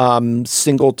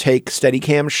single take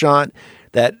Steadicam shot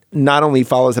that not only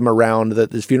follows him around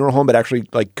this funeral home, but actually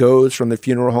like goes from the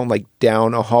funeral home like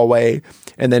down a hallway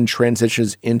and then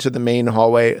transitions into the main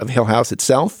hallway of Hill House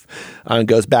itself, and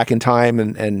goes back in time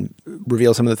and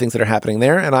reveals some of the things that are happening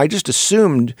there. And I just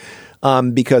assumed,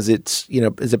 because it's,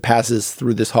 as it passes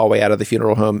through this hallway out of the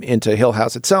funeral home into Hill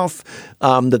House itself,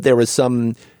 that there was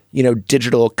some,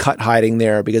 digital cut hiding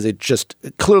there, because it just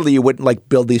clearly you wouldn't like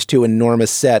build these two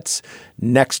enormous sets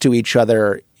next to each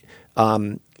other,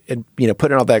 and,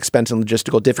 put in all that expense and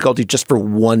logistical difficulty just for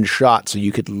one shot so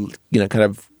you could, kind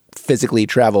of physically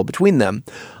travel between them.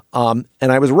 And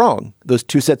I was wrong. Those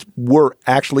two sets were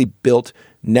actually built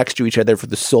next to each other for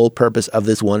the sole purpose of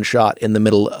this one shot in the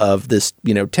middle of this,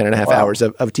 10 and a half hours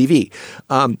of TV.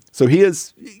 So he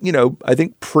is, I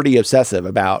think pretty obsessive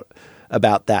about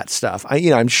that stuff.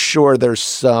 I'm sure there's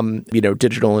some,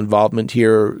 digital involvement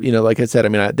here. Like I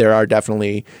said, there are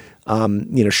definitely,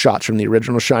 shots from the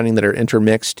original Shining that are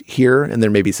intermixed here, and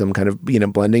there may be some kind of,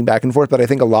 blending back and forth. But I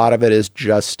think a lot of it is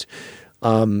just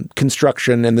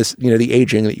construction and this, the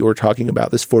aging that you were talking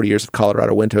about. This 40 years of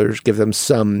Colorado winters gives them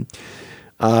some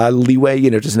leeway.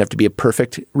 It doesn't have to be a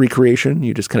perfect recreation.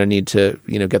 You just kind of need to,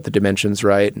 get the dimensions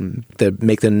right and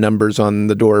make the numbers on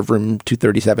the door of room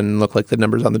 237 look like the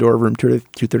numbers on the door of room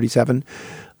 237,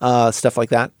 stuff like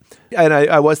that. And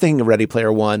I was thinking of Ready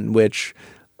Player One, which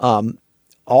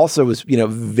also was,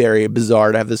 very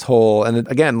bizarre to have this whole, and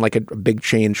again, like a big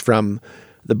change from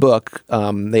the book.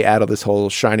 They added this whole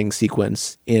Shining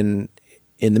sequence in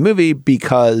the movie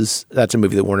because that's a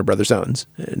movie that Warner Brothers owns.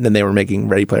 And then they were making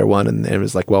Ready Player One, and it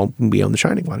was like, well, we own The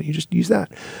Shining. Why don't you just use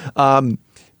that? And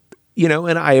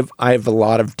I have a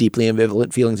lot of deeply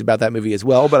ambivalent feelings about that movie as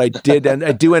well. But I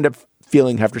do end up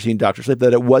feeling after seeing Dr. Sleep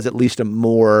that it was at least a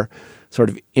more sort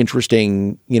of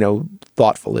interesting,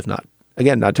 thoughtful, if not,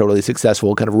 again, not totally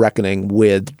successful kind of reckoning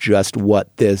with just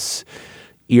what this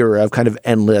era of kind of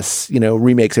endless,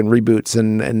 remakes and reboots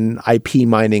and IP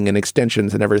mining and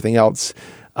extensions and everything else,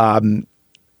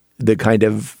 the kind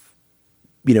of,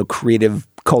 creative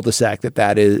cul-de-sac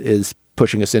that is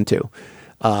pushing us into.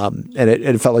 And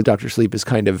it felt like Dr. Sleep is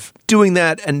kind of doing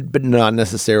that, but not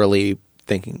necessarily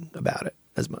thinking about it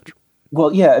as much.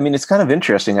 Well, yeah, it's kind of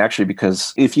interesting actually,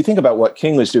 because if you think about what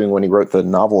King was doing when he wrote the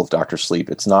novel of Dr. Sleep,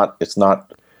 it's not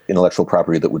intellectual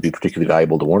property that would be particularly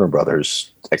valuable to Warner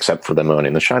Brothers, except for them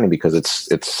owning The Shining, because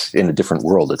it's in a different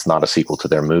world. It's not a sequel to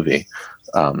their movie.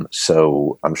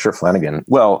 So I'm sure Flanagan,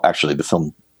 well, actually the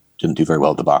film didn't do very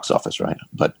well at the box office, right?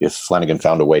 But if Flanagan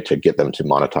found a way to get them to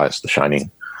monetize The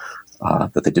Shining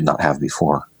that they did not have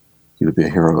before, he would be a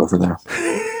hero over there.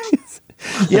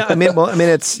 Yeah,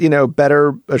 it's,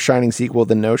 better a Shining sequel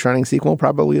than no Shining sequel,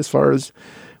 probably, as far as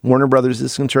Warner Brothers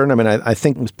is concerned. I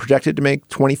think it was projected to make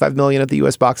 $25 million at the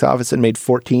U.S. box office and made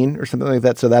 14 or something like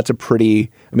that. So that's a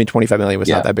pretty, $25 million was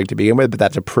not that big to begin with, but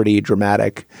that's a pretty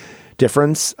dramatic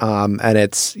difference. And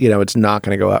it's, it's not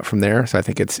going to go up from there. So I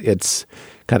think it's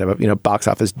kind of a, box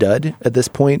office dud at this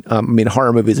point.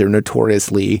 Horror movies are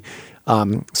notoriously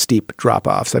steep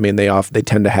drop-offs. They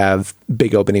tend to have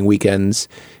big opening weekends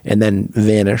and then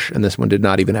vanish. And this one did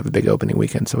not even have a big opening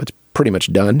weekend. So it's pretty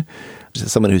much done.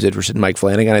 As someone who's interested in Mike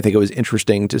Flanagan, I think it was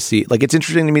interesting to see, it's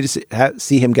interesting to me to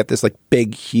see him get this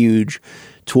big, huge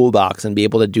toolbox and be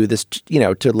able to do this,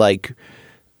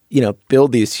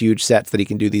 build these huge sets that he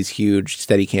can do these huge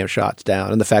Steadicam shots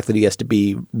down. And the fact that he has to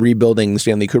be rebuilding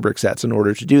Stanley Kubrick sets in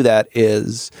order to do that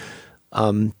is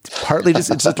partly it's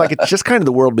just kind of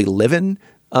the world we live in,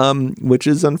 which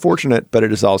is unfortunate, but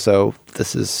it is also,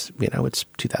 this is, it's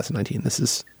 2019.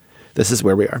 This is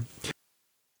where we are.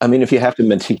 If you have to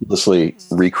meticulously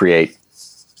recreate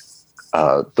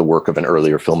the work of an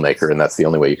earlier filmmaker, and that's the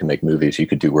only way you can make movies, you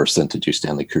could do worse than to do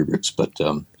Stanley Kubrick's.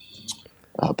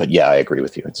 But yeah, I agree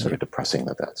with you. It's sort of depressing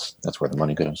that's where the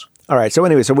money goes. All right. So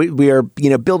anyway, we are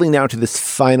building now to this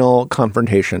final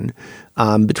confrontation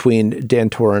between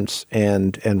Dan Torrance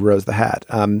and Rose the Hat.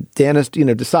 Dan has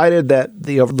decided that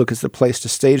the Overlook is the place to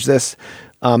stage this.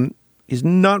 He's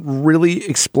not really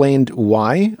explained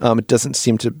why. It doesn't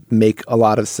seem to make a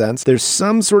lot of sense. There's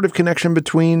some sort of connection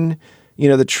between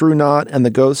the True Knot and the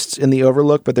ghosts in the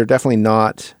Overlook, but they're definitely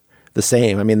not the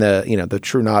same. The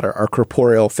True Knot are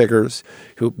corporeal figures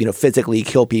who, physically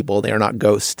kill people. They are not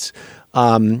ghosts.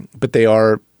 But they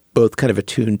are both kind of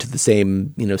attuned to the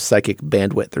same, psychic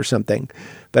bandwidth or something.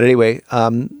 But anyway,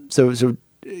 so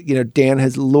Dan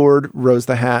has lured Rose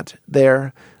the Hat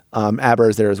there. Aber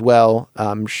is there as well.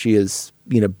 She is,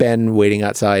 Ben waiting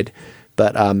outside,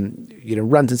 but,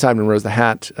 runs inside when Rose the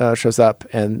Hat shows up.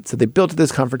 And so they built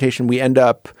this confrontation. We end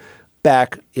up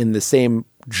back in the same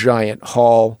giant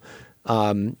hall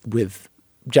with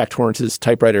Jack Torrance's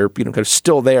typewriter, kind of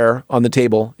still there on the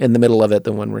table in the middle of it,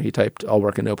 the one where he typed "All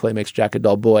work and no play makes Jack a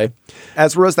dull boy."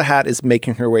 As Rose the Hat is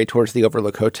making her way towards the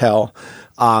Overlook Hotel,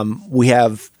 we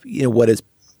have what is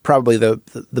probably the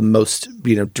most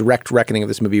direct reckoning of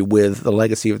this movie with the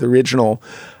legacy of the original,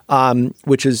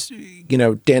 which is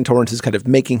Dan Torrance is kind of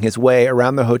making his way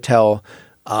around the hotel,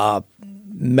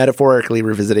 metaphorically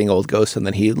revisiting old ghosts, and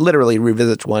then he literally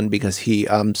revisits one because he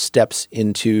steps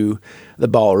into the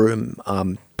ballroom,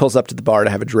 pulls up to the bar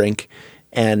to have a drink,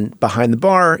 and behind the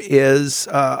bar is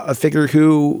a figure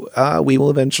who we will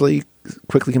eventually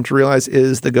quickly come to realize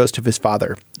is the ghost of his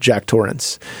father, Jack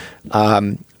Torrance.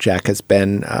 Jack has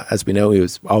been, as we know, he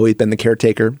was always been the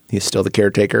caretaker. He's still the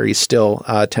caretaker. He's still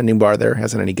tending bar there.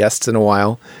 Hasn't any guests in a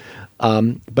while.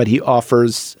 But he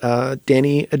offers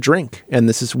Danny a drink. And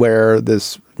this is where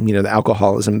this, the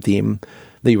alcoholism theme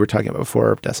that you were talking about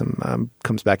before, Decim,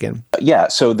 comes back in. Yeah.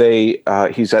 So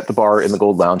he's at the bar in the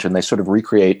Gold Lounge, and they sort of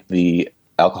recreate the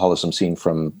alcoholism scene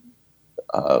from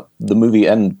the movie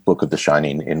and book of The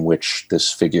Shining, in which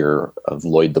this figure of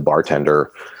Lloyd the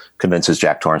bartender convinces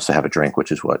Jack Torrance to have a drink,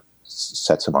 which is what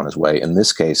sets him on his way. In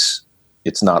this case,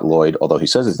 it's not Lloyd, although he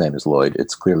says his name is Lloyd.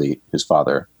 It's clearly his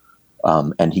father.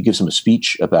 And he gives him a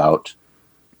speech about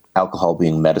alcohol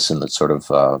being medicine that's sort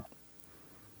of,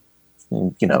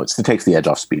 it takes the edge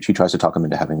off speech. He tries to talk him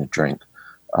into having a drink,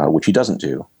 which he doesn't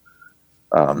do.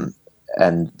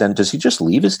 And then does he just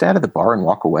leave his dad at the bar and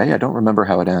walk away? I don't remember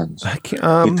how it ends. He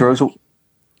throws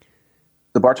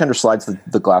the bartender slides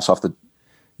the glass off the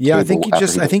table. I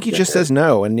think he just says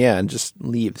no and just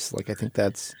leaves. Like, I think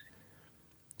that's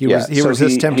he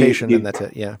resists temptation and that's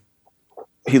it. Yeah.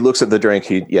 He looks at the drink.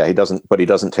 He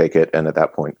doesn't take it. And at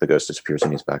that point, the ghost disappears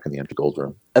and he's back in the empty gold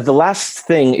room. The last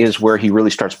thing is where he really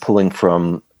starts pulling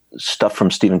from stuff from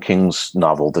Stephen King's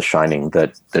novel, The Shining,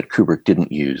 that Kubrick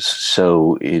didn't use.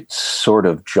 So it sort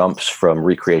of jumps from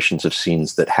recreations of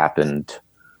scenes that happened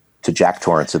to Jack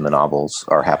Torrance in the novels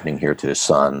are happening here to his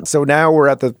son. So now we're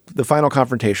at the final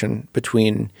confrontation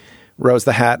between Rose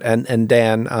the Hat and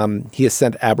Dan. He has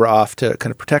sent Abra off to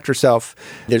kind of protect herself.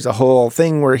 There's a whole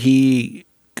thing where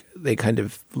they kind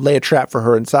of lay a trap for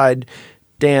her inside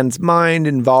Dan's mind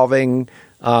involving,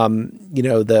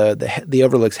 the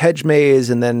Overlook's hedge maze.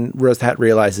 And then Rose the Hat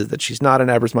realizes that she's not in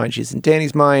Abra's mind. She's in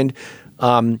Danny's mind.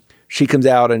 She comes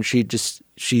out and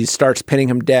she starts pinning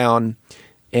him down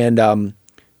and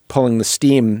pulling the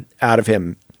steam out of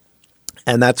him.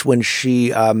 And that's when she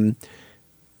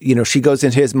goes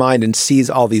into his mind and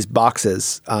sees all these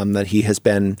boxes that he has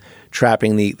been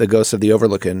trapping the ghosts of the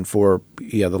Overlook in for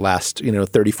the last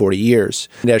 30, 40 years.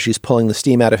 And as she's pulling the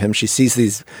steam out of him, she sees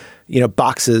these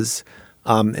boxes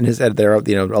in his head. They're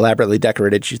elaborately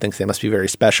decorated. She thinks they must be very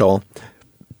special.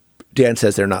 Dan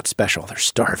says they're not special. They're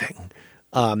starving.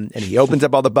 And he opens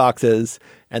up all the boxes,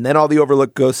 and then all the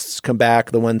Overlook ghosts come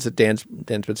back, the ones that Dan's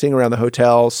been seeing around the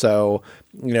hotel. So,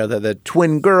 the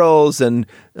twin girls and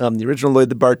the original Lloyd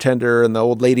the bartender and the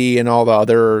old lady and all the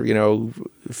other,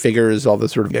 figures, all the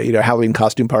sort of, Halloween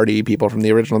costume party people from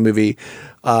the original movie,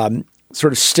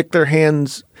 sort of stick their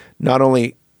hands not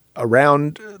only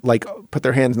around, like put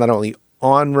their hands not only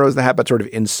on Rose the Hat, but sort of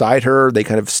inside her. They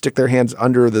kind of stick their hands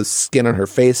under the skin on her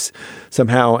face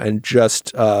somehow and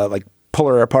just pull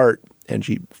her apart, and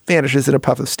she vanishes in a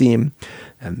puff of steam.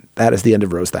 And that is the end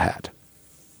of Rose the Hat.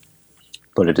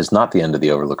 But it is not the end of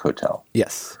the Overlook Hotel.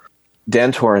 Yes.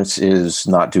 Dan Torrance is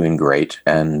not doing great,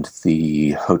 and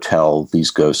the hotel,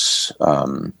 these ghosts,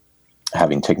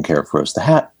 having taken care of Rose the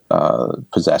Hat,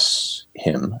 possess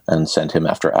him and send him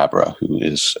after Abra, who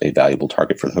is a valuable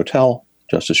target for the hotel,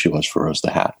 just as she was for Rose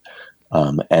the Hat.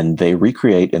 And they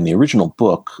recreate in the original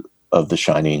book of The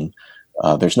Shining.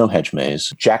 There's no hedge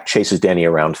maze. Jack chases Danny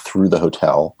around through the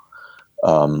hotel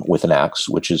with an axe,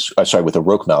 with a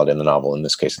roque mallet in the novel. In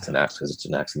this case, it's an axe because it's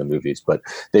an axe in the movies. But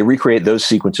they recreate those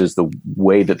sequences the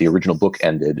way that the original book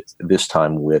ended, this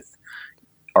time with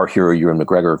our hero, Ewan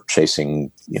McGregor,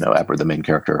 chasing, Abra, the main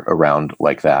character, around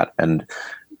like that. And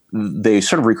they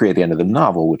sort of recreate the end of the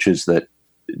novel, which is that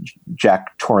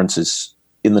Jack Torrance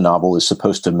in the novel is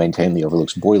supposed to maintain the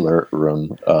Overlook's boiler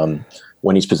room.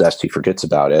 When he's possessed, he forgets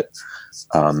about it.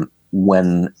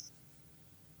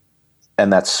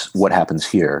 And that's what happens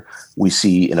here. We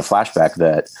see in a flashback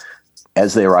that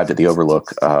as they arrived at the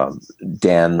Overlook,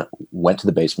 Dan went to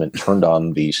the basement, turned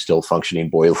on the still functioning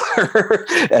boiler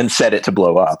and set it to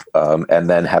blow up. And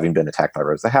then, having been attacked by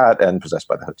Rose the Hat and possessed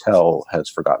by the hotel, has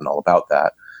forgotten all about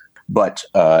that. But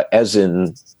as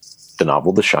in the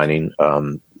novel The Shining,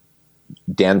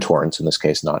 Dan Torrance, in this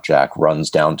case, not Jack, runs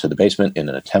down to the basement in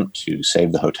an attempt to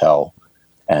save the hotel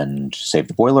and save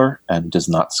the boiler, and does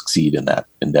not succeed in that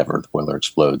endeavor. The boiler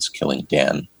explodes, killing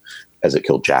Dan, as it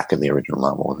killed Jack in the original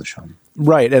novel of The Shining.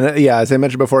 Right. And as I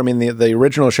mentioned before, the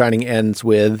original Shining ends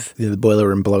with the boiler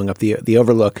room blowing up the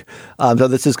Overlook. So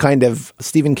this is kind of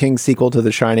Stephen King's sequel to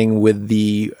The Shining, with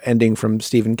the ending from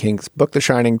Stephen King's book, The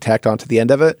Shining, tacked onto the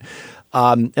end of it.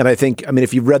 And I think,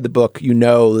 if you've read the book,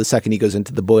 the second he goes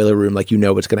into the boiler room, what's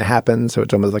going to happen. So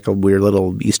it's almost like a weird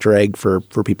little Easter egg for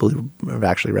people who have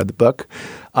actually read the book.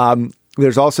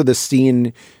 There's also this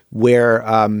scene where,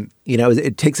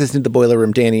 it takes us into the boiler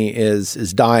room. Danny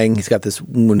is dying. He's got this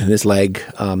wound in his leg.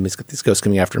 He's got these ghosts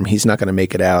coming after him. He's not going to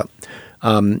make it out.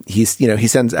 He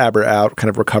sends Abra out, kind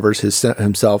of recovers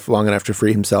himself long enough to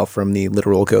free himself from the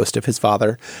literal ghost of his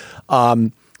father.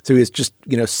 So he's just,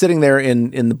 sitting there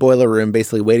in the boiler room,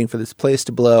 basically waiting for this place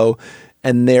to blow.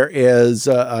 And there is,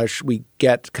 we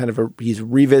get he's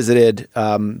revisited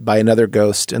by another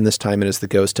ghost, and this time it is the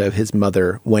ghost of his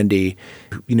mother, Wendy,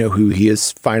 who he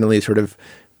is finally sort of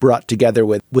brought together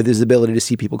with his ability to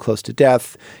see people close to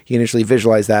death. He initially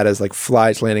visualized that as like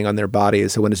flies landing on their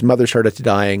bodies. So when his mother started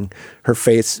dying, her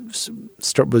face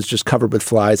was just covered with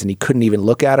flies, and he couldn't even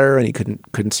look at her, and he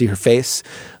couldn't see her face.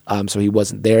 So he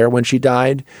wasn't there when she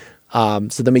died.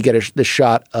 So then we get the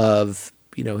shot of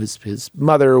his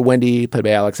mother, Wendy, played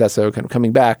by Alex Esso, kind of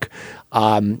coming back,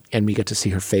 and we get to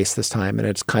see her face this time, and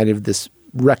it's kind of this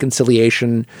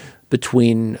reconciliation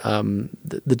between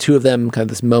the two of them, kind of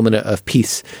this moment of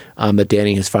peace that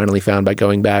Danny has finally found by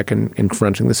going back and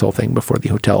confronting this whole thing before the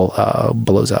hotel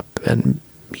blows up and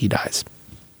he dies.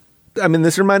 I mean,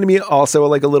 this reminded me also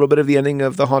like a little bit of the ending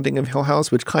of The Haunting of Hill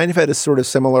House, which kind of had a sort of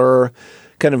similar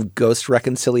kind of ghost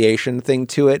reconciliation thing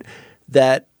to it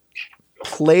that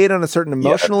played on a certain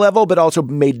emotional level, but also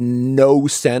made no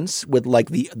sense with like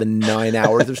the 9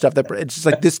 hours of stuff that it's just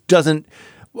like, this doesn't,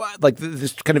 like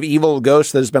this kind of evil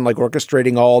ghost that has been like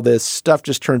orchestrating all this stuff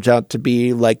just turns out to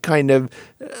be like kind of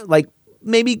like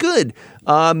maybe good.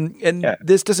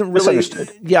 This doesn't really,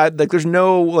 like there's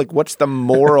no, like, what's the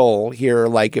moral here?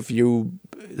 Like if you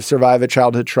survive a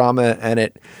childhood trauma and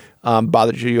it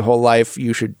bothers you your whole life,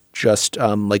 you should just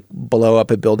like blow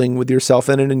up a building with yourself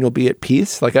in it and you'll be at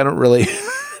peace. Like I don't really,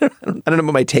 I don't know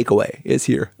what my takeaway is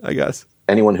here, I guess.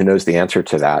 Anyone who knows the answer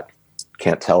to that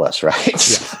can't tell us,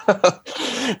 right?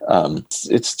 Yeah.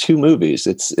 It's two movies.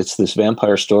 It's this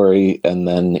vampire story, and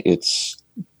then it's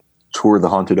tour the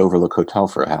haunted Overlook Hotel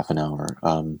for a half an hour.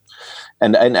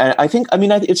 And I think, I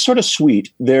mean, it's sort of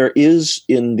sweet. There is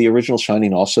in the original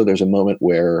Shining also, there's a moment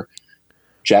where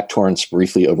Jack Torrance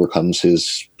briefly overcomes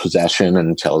his possession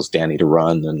and tells Danny to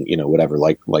run and, whatever,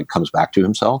 like comes back to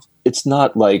himself. It's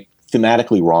not like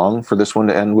thematically wrong for this one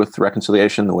to end with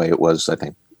reconciliation the way it was, I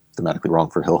think, thematically wrong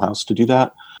for Hill House to do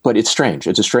that. But it's strange.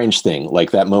 It's a strange thing.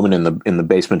 Like that moment in the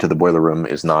basement of the boiler room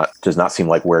does not seem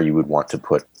like where you would want to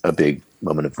put a big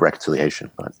moment of reconciliation.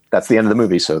 But that's the end of the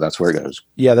movie, so that's where it goes.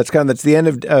 Yeah, that's the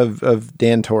end of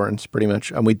Dan Torrance, pretty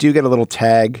much. We do get a little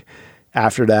tag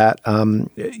after that.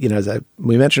 As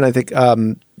we mentioned, I think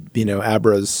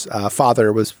Abra's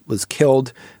father was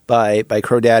killed by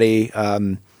Crow Daddy.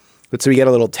 But so we get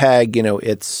a little tag.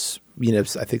 It's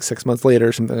I think 6 months later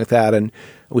or something like that, and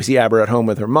we see Abra at home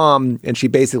with her mom, and she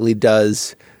basically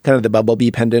does kind of the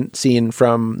Bumblebee pendant scene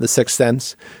from The Sixth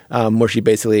Sense, where she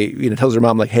basically tells her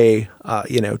mom like, hey,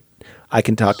 I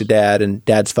can talk to Dad, and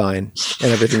Dad's fine,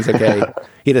 and everything's okay.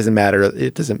 He doesn't matter.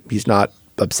 He's not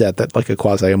upset that like a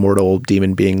quasi-immortal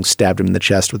demon being stabbed him in the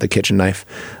chest with a kitchen knife.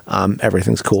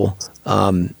 Everything's cool.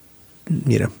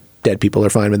 Dead people are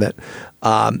fine with it.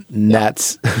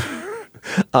 That's...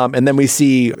 and then we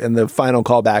see in the final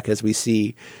callback as we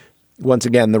see once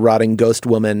again the rotting ghost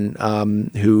woman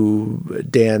who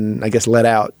Dan, I guess, let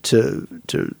out to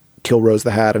kill Rose the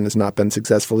Hat and has not been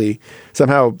successfully.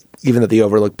 Somehow, even though the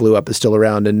Overlook blew up, is still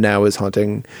around and now is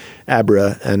haunting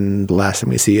Abra. And the last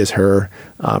thing we see is her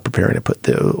preparing to put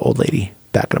the old lady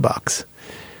back in a box.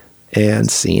 And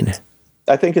scene.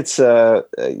 I think it's a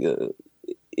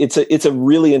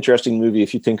really interesting movie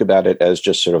if you think about it as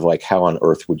just sort of like how on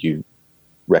earth would you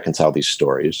reconcile these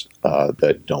stories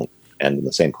that don't end in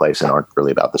the same place and aren't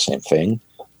really about the same thing.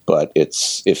 But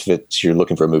if you're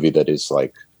looking for a movie that is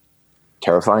like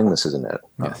terrifying, this isn't it.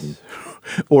 Yes.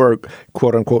 Or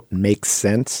quote unquote makes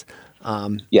sense.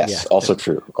 Yes, also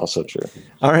true.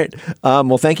 All right.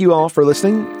 Well, thank you all for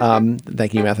listening.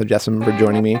 Thank you, Matthew Jessom, for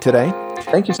joining me today.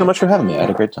 Thank you so much for having me. I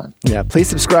had a great time. Yeah. Please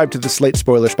subscribe to the Slate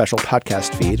Spoiler Special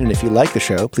podcast feed. And if you like the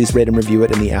show, please rate and review it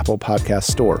in the Apple Podcast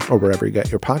Store or wherever you get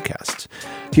your podcasts.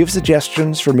 If you have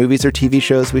suggestions for movies or TV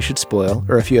shows we should spoil,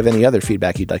 or if you have any other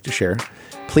feedback you'd like to share,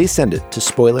 please send it to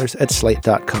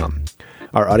spoilers@slate.com.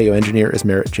 Our audio engineer is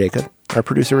Merritt Jacob. Our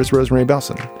producer is Rosemary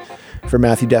Belson. For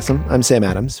Matthew Jessom, I'm Sam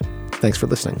Adams. Thanks for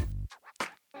listening.